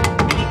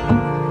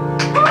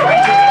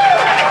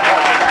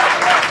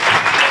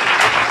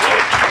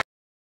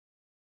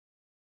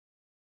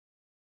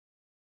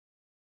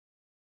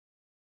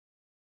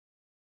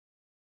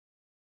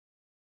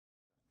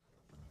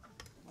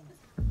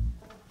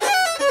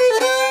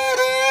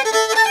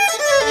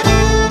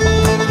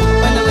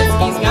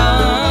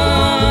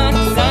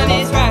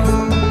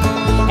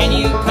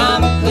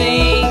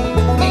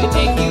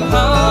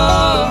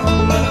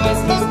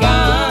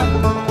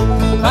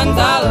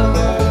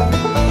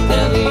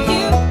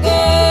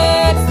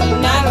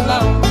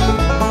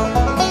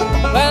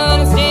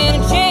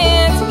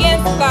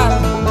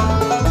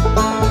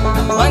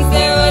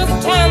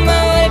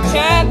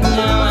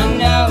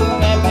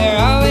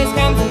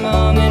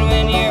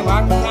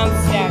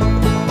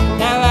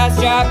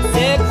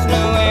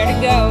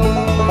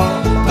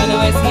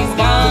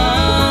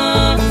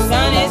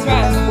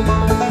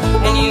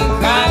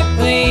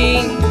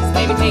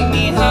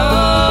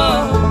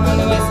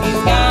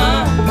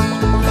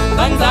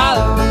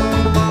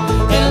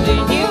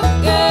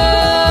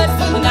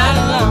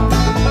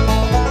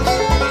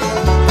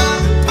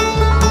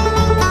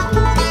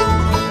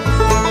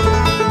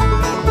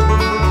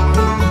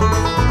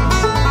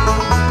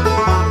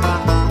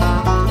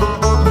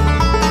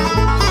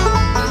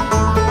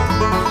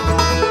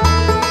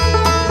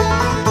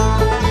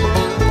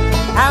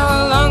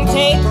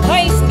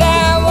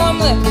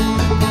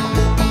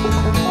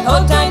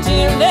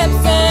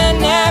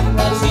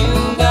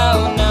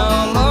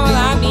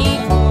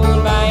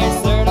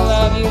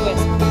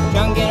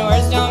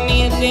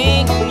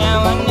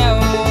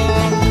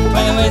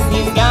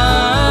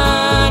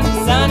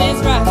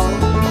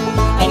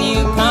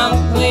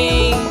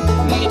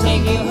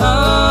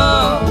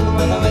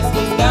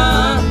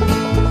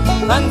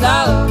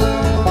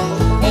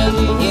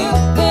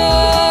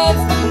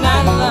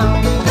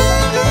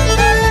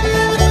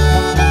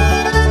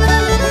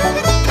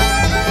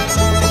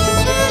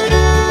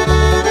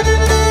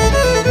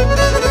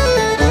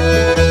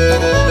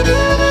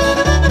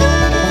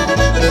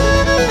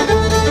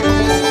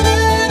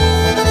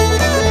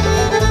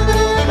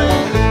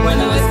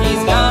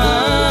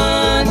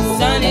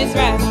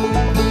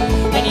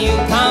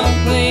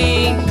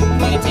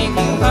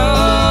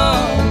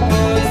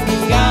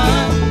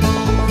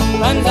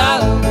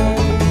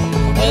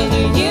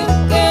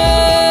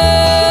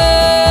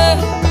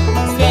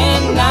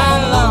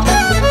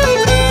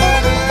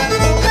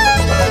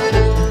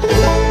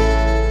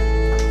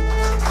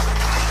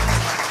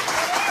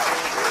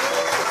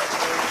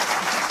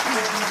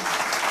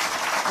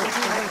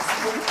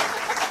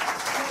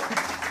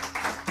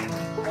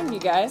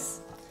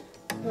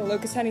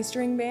 Honey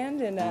String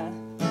Band, and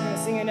I'm going to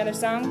sing another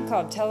song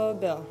called Tell Old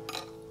Bill.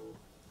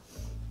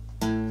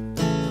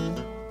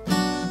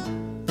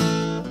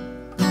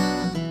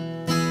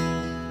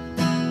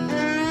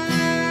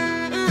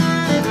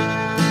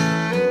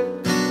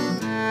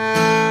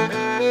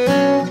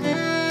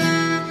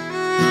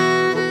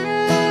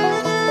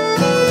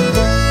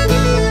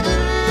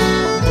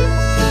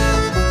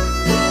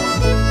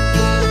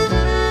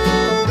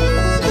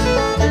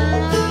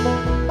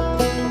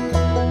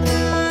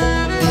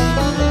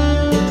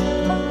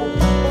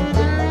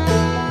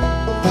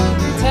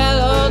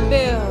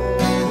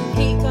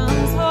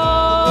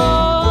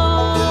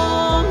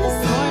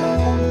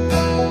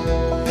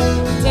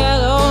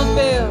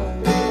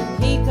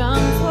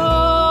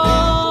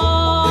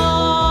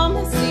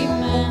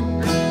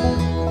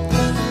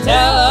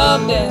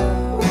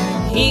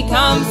 He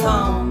comes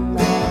home,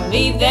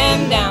 leave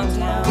them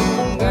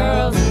downtown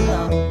girls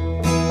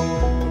alone.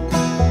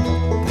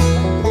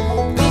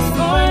 This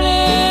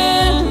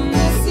morning,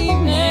 this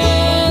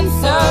evening,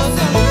 so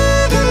soon.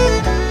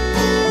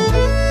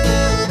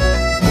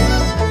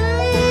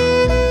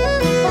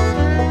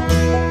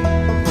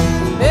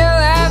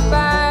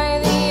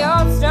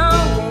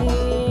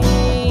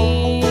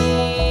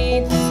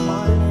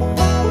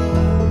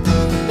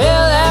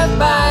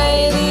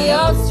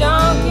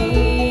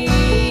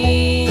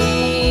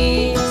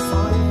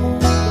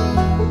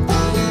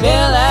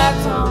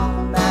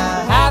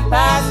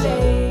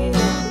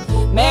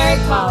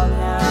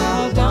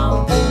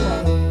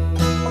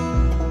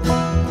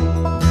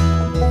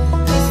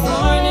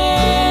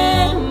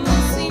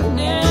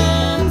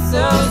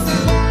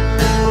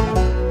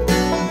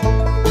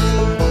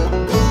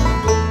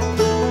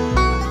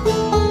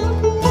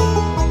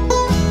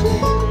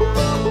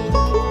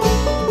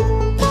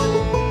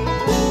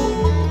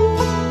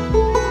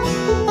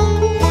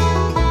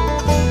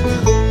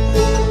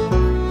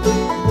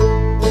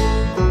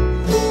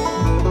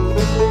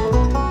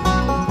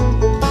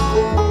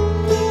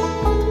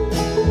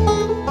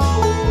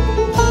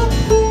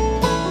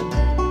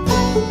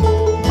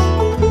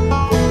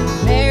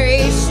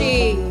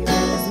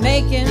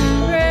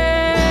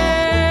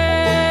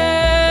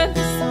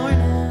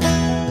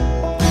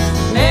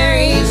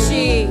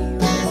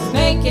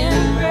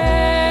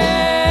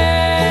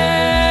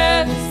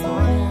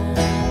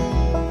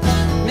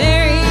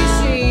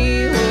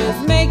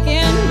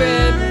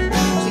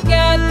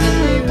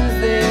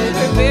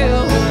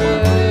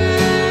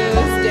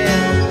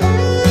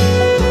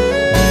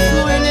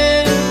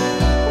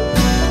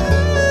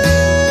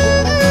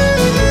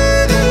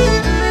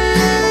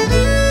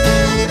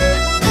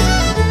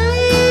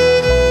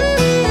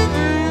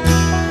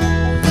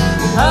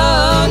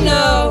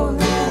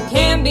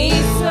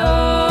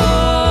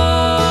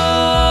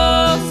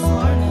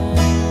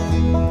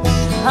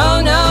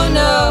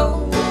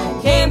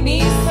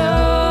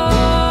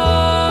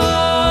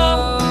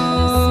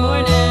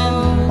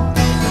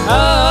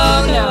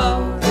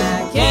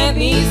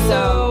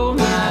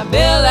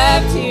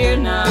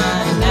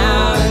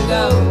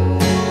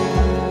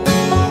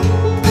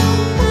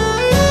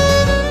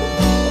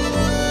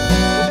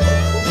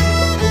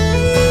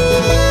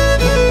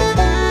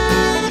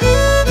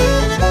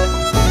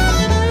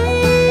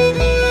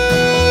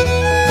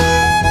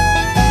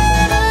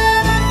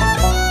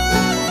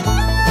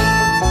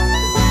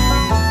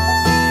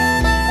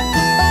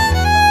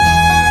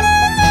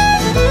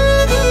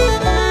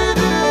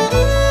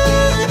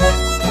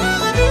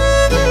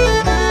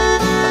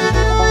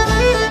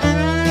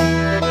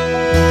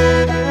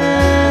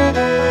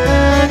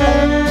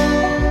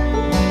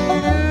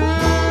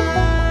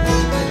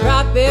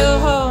 brought Bill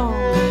home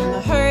in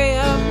the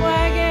hurry-up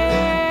wagon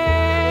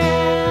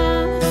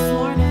this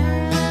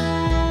morning.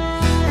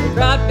 They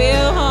brought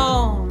Bill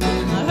home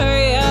in the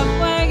hurry-up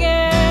wagon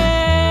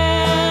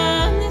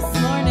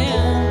this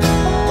morning.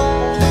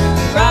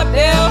 They brought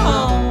Bill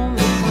home in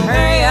the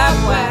hurry-up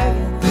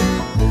wagon.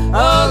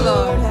 Oh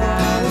Lord,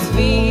 how his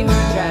feet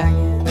were dragging.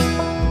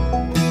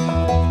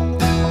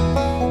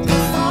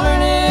 This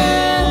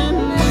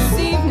morning, this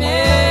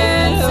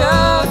evening, so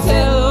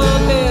tell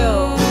old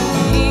Bill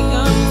he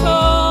comes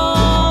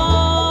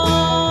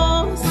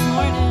home this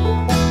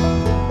morning.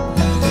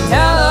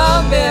 Tell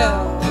old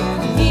Bill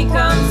he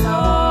comes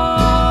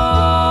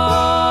home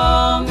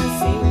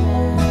this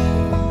evening.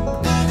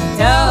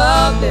 Tell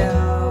old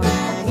Bill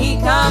he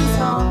comes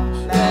home.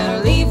 Better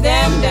leave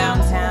them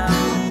downtown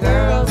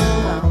girls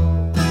alone.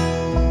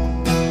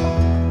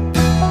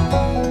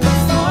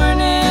 This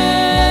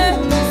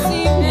morning, this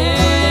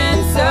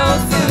evening, so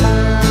soon.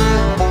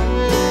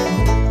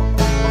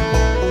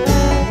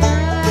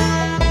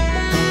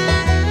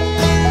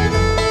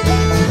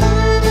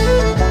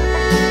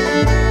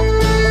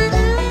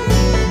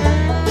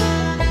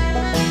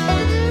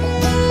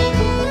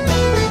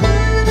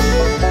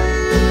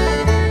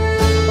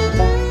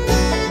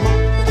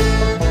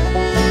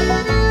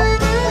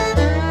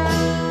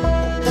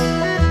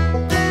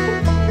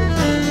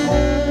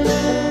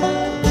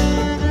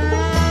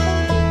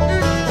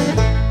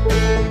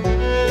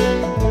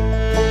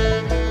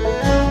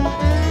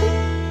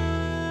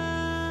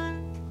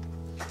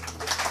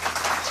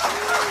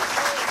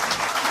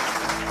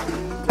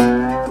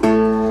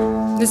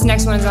 This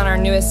next one is on our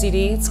newest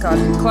CD. It's called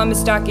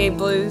Columbus Stockade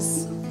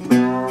Blues.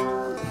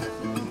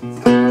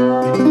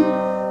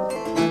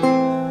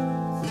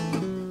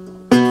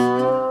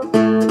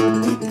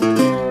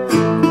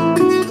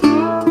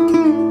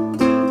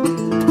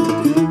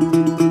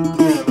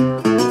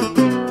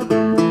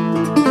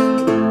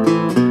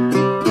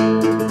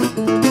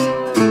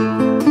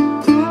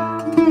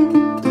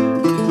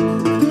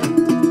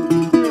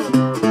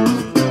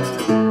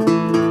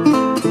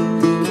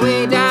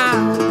 Way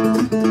down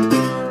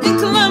in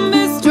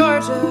Columbus,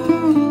 Georgia.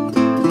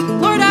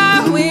 Lord,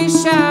 I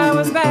wish I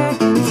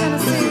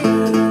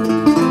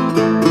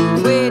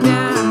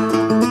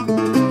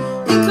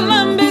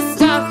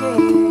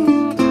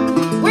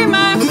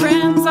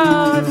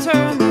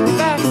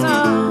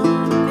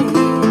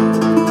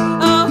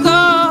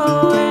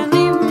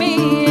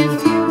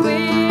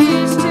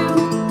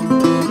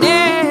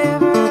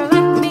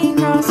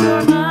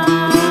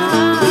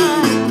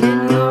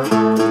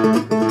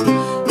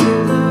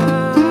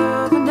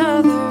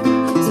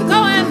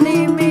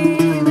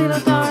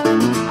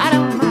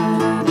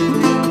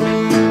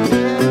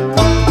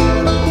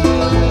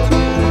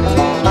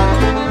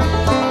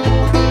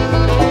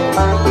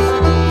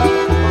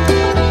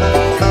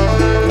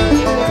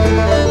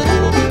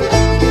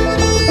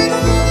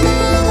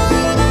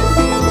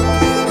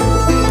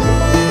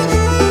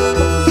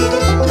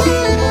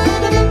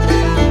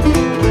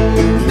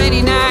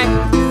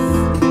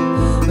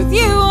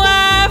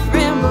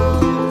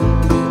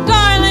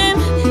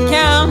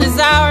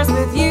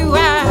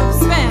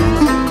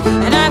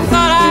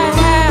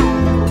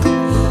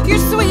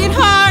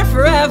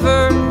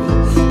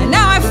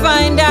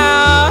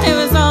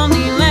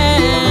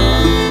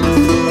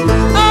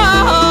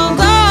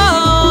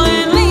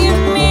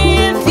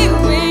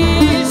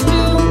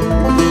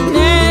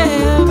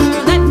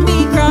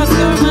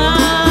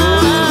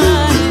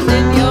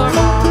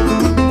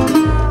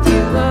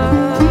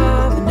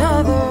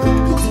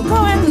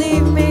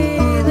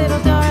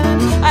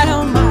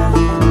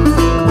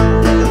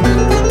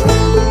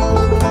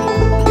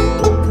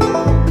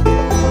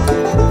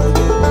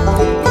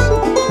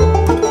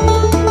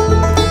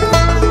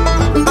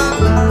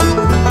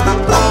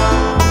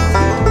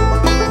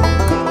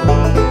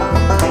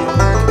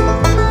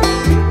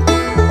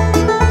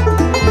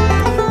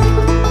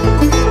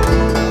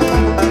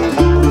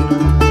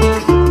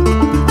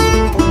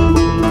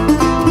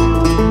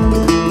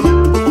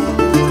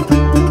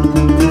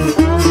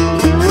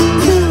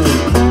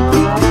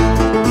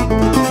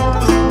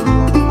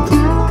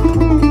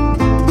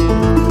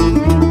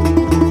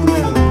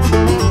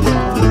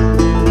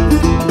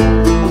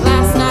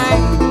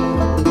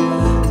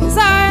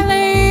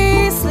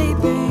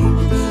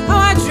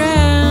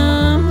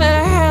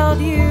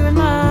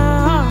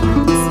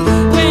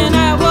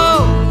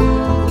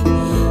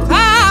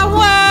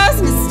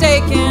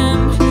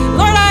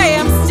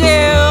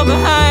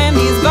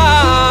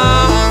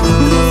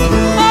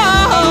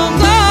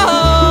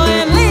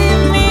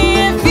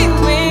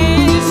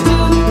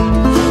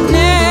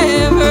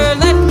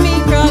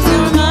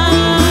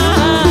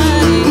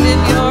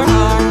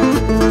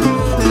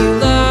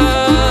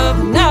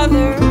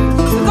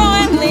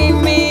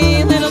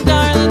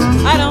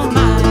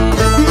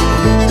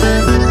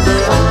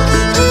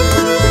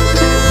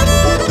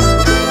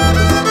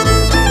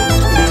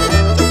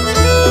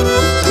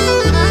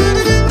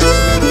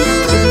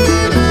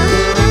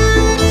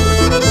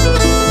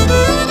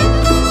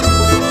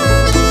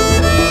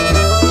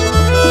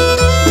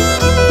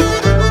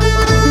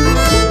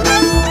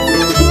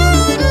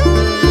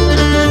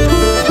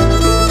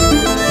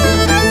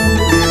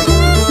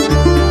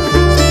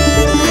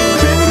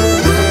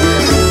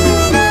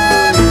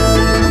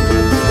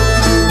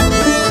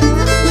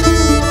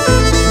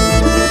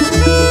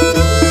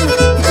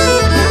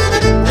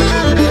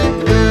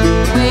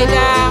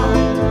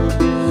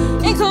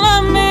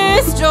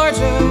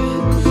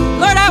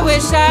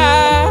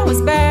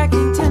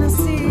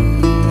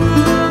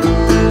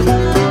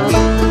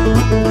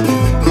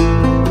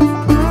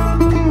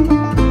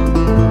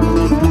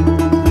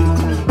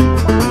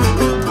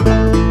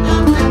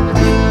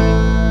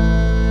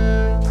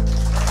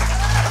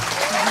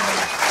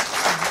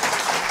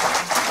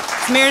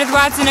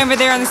Watson over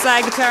there on the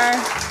side guitar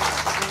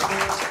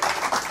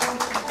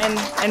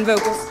and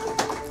vocals.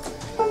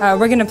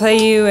 We're gonna play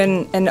you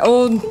an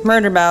old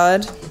murder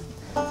ballad.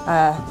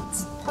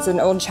 It's an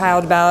old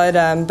child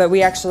ballad, but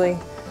we actually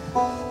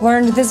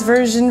learned this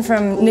version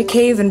from Nick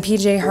Cave and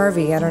PJ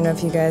Harvey. I don't know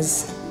if you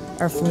guys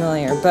are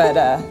familiar,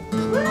 but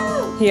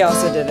he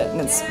also did it, and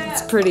it's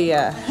pretty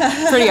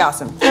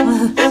awesome.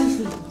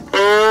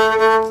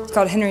 It's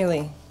called Henry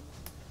Lee.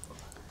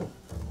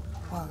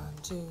 1,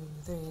 2,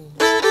 3.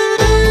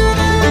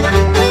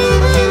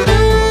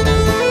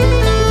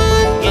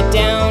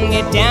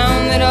 Get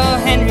down, little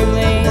Henry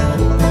Lee,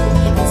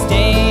 and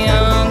stay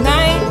all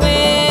night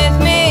with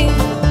me.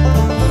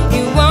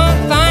 You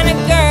won't find a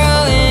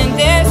girl in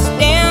this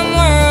damn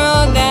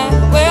world that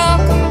will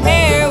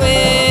compare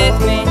with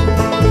me.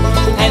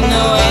 And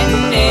the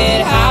wind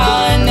did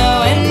howl, and the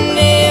wind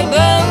did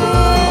blow,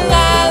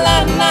 la la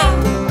la,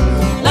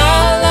 la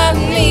la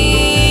me,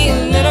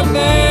 little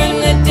bird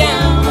let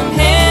down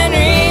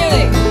Henry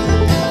Lee.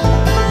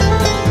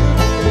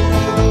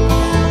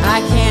 I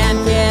can't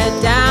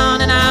get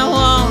down and I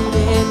won't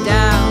get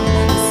down.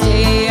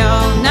 Stay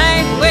all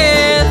night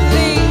with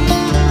thee.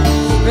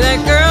 For that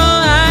girl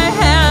I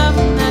have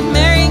in that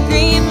merry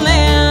green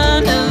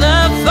land, a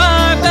love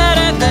far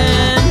better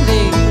than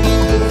thee.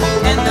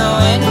 And the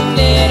wind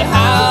did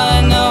howl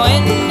and the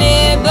wind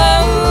did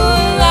blow,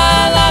 la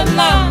la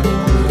la,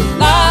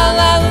 la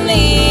la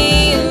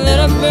lee,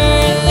 little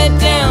bird let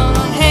down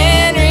on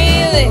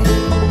Henry Lee.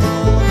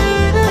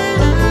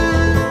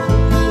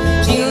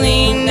 She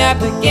leaned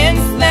up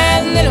against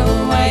that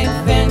little white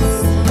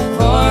fence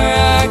for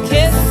a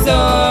kiss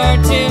or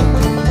two,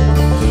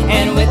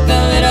 and with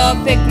the little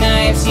pick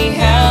knife she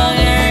held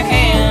in her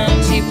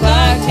hand, she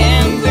plucked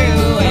him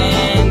through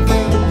and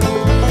through.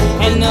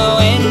 And the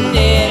wind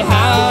did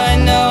howl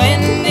and the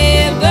wind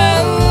did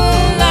blow,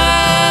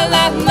 la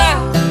la la,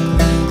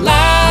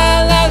 la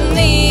la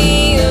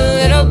lee,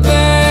 little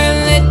bird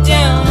let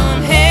down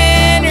on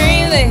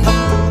Henry Lee.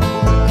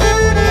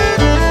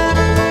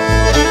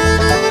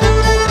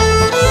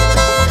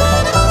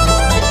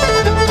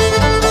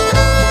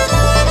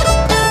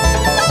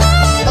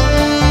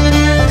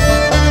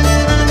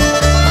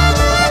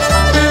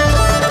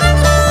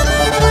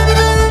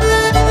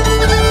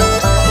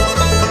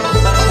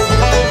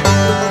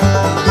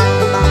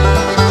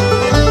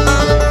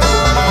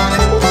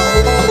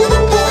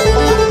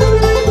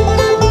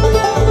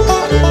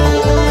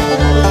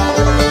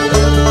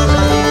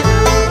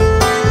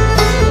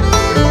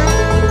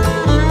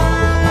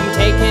 Come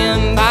take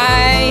him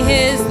by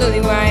his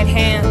lily white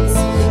hands,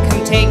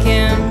 come take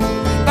him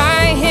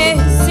by his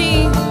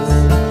seams,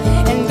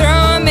 and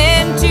throw him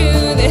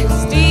into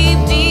this deep,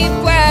 deep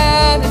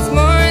well that's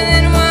more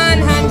than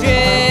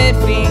 100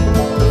 feet.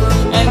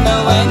 And the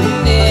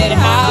wind did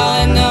howl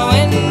and the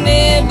wind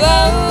did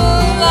blow,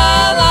 la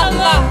la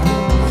la,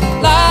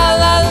 la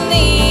la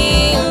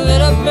lee,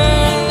 little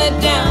bird let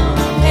down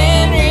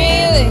Henry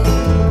Lee.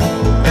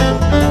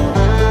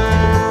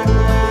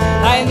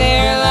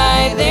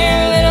 Lie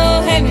there,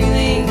 little Henry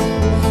Lee,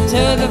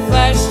 till the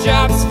flesh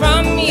drops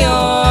from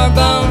your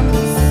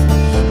bones.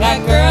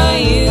 That girl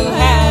you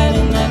had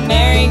in that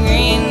merry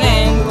green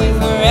land, wait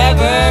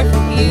forever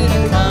for you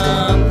to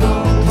come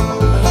home.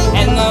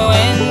 And the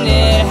wind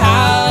did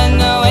howl and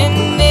the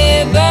wind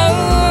did blow,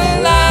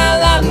 la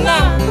la la,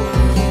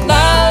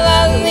 la la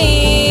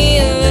lee,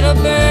 little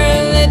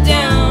bird let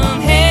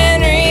down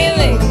Henry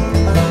Lee.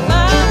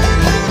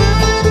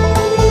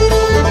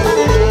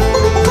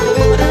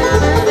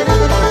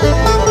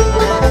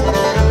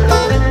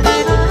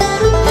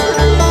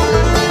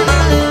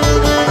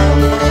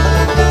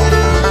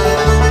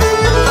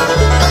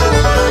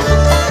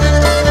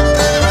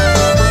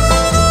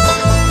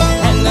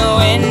 And the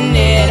wind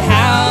did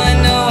howl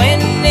and the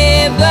wind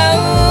did blow,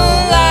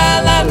 la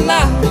la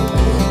la,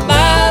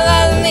 la la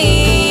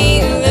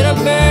lee, little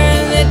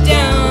bird let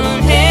down on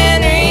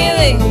Henry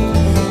Lee.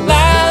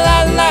 La la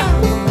la,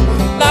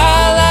 la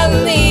la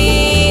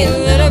lee,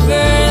 little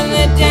bird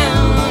let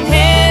down on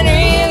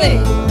Henry Lee.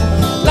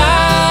 La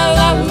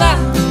la la,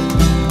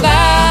 la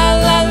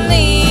la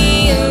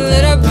lee,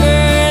 little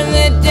bird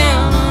let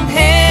down on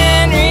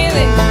Henry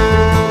Lee.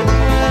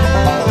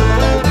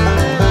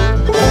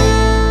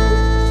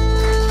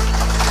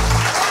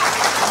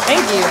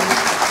 Thank you.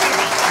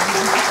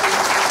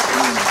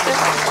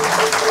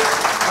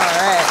 All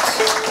right.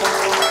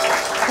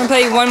 I'm gonna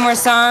play you one more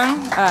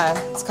song.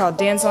 It's called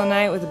Dance All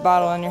Night with a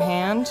Bottle in Your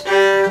Hand. So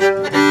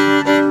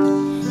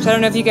I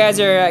don't know if you guys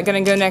are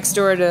gonna go next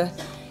door to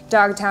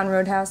Dogtown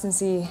Roadhouse and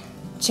see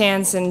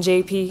Chance and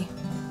JP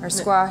or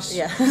Squash.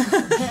 Yeah.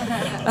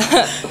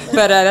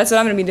 But that's what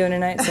I'm gonna be doing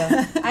tonight. So.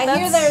 I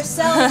hear they're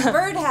selling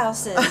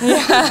birdhouses.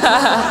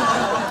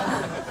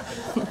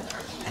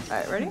 All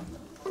right, ready?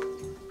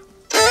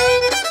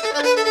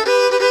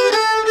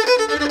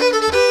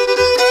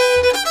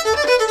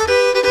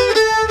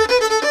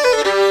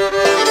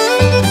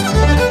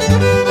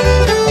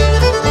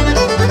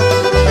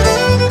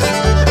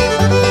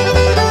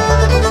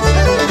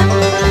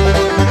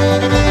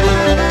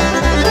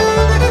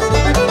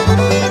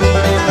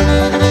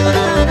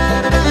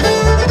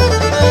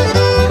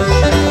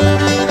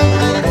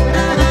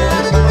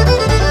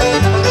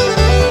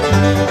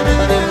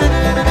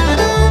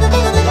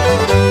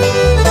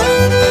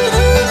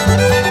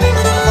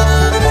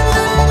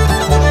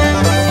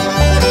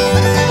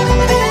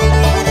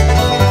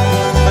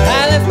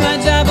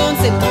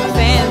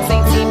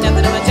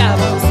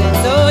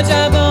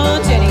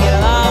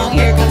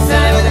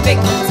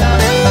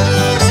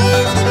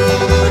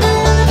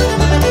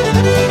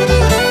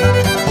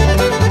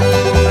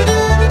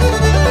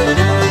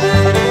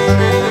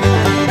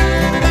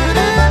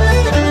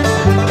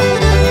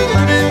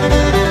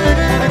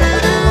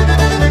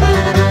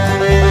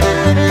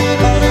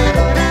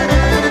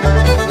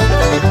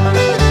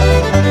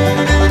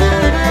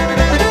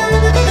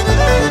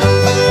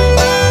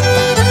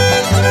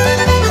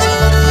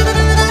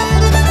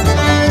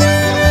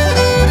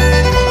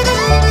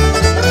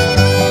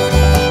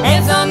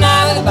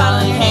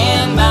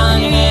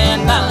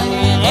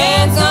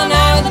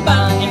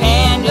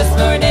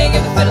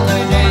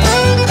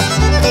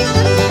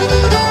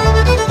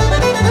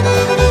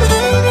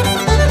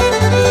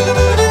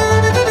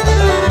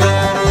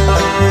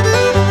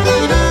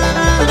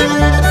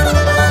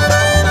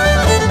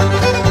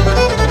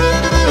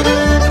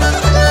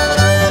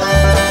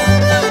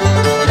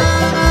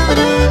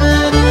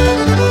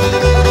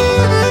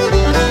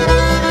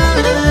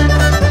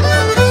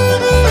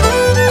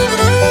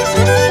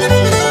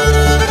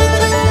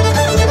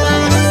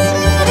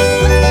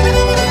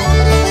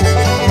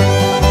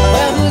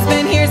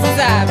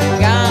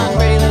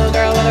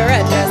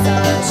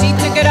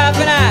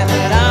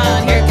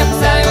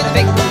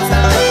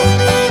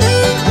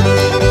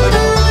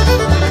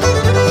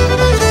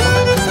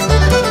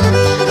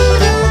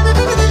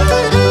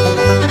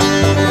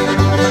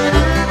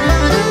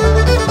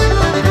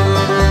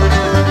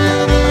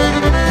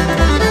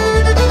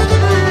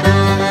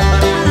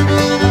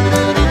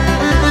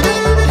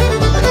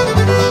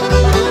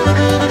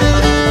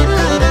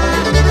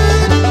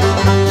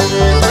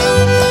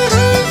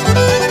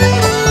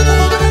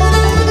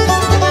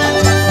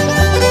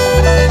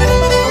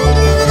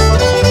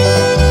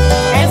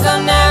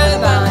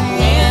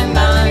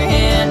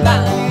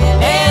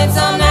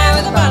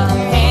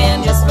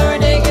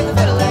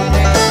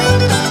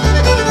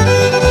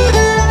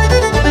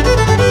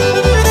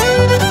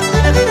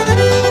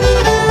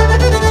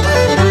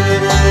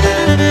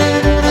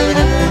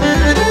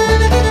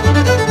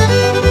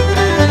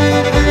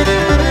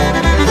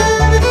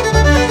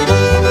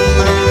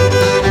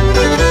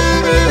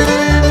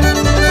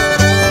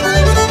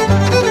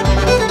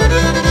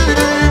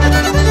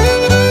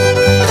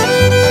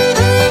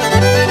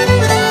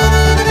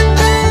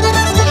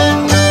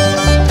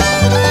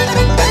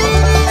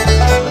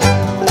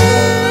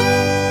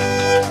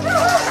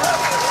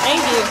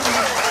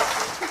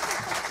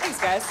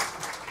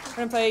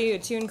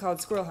 tune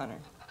called Squirrel Hunter.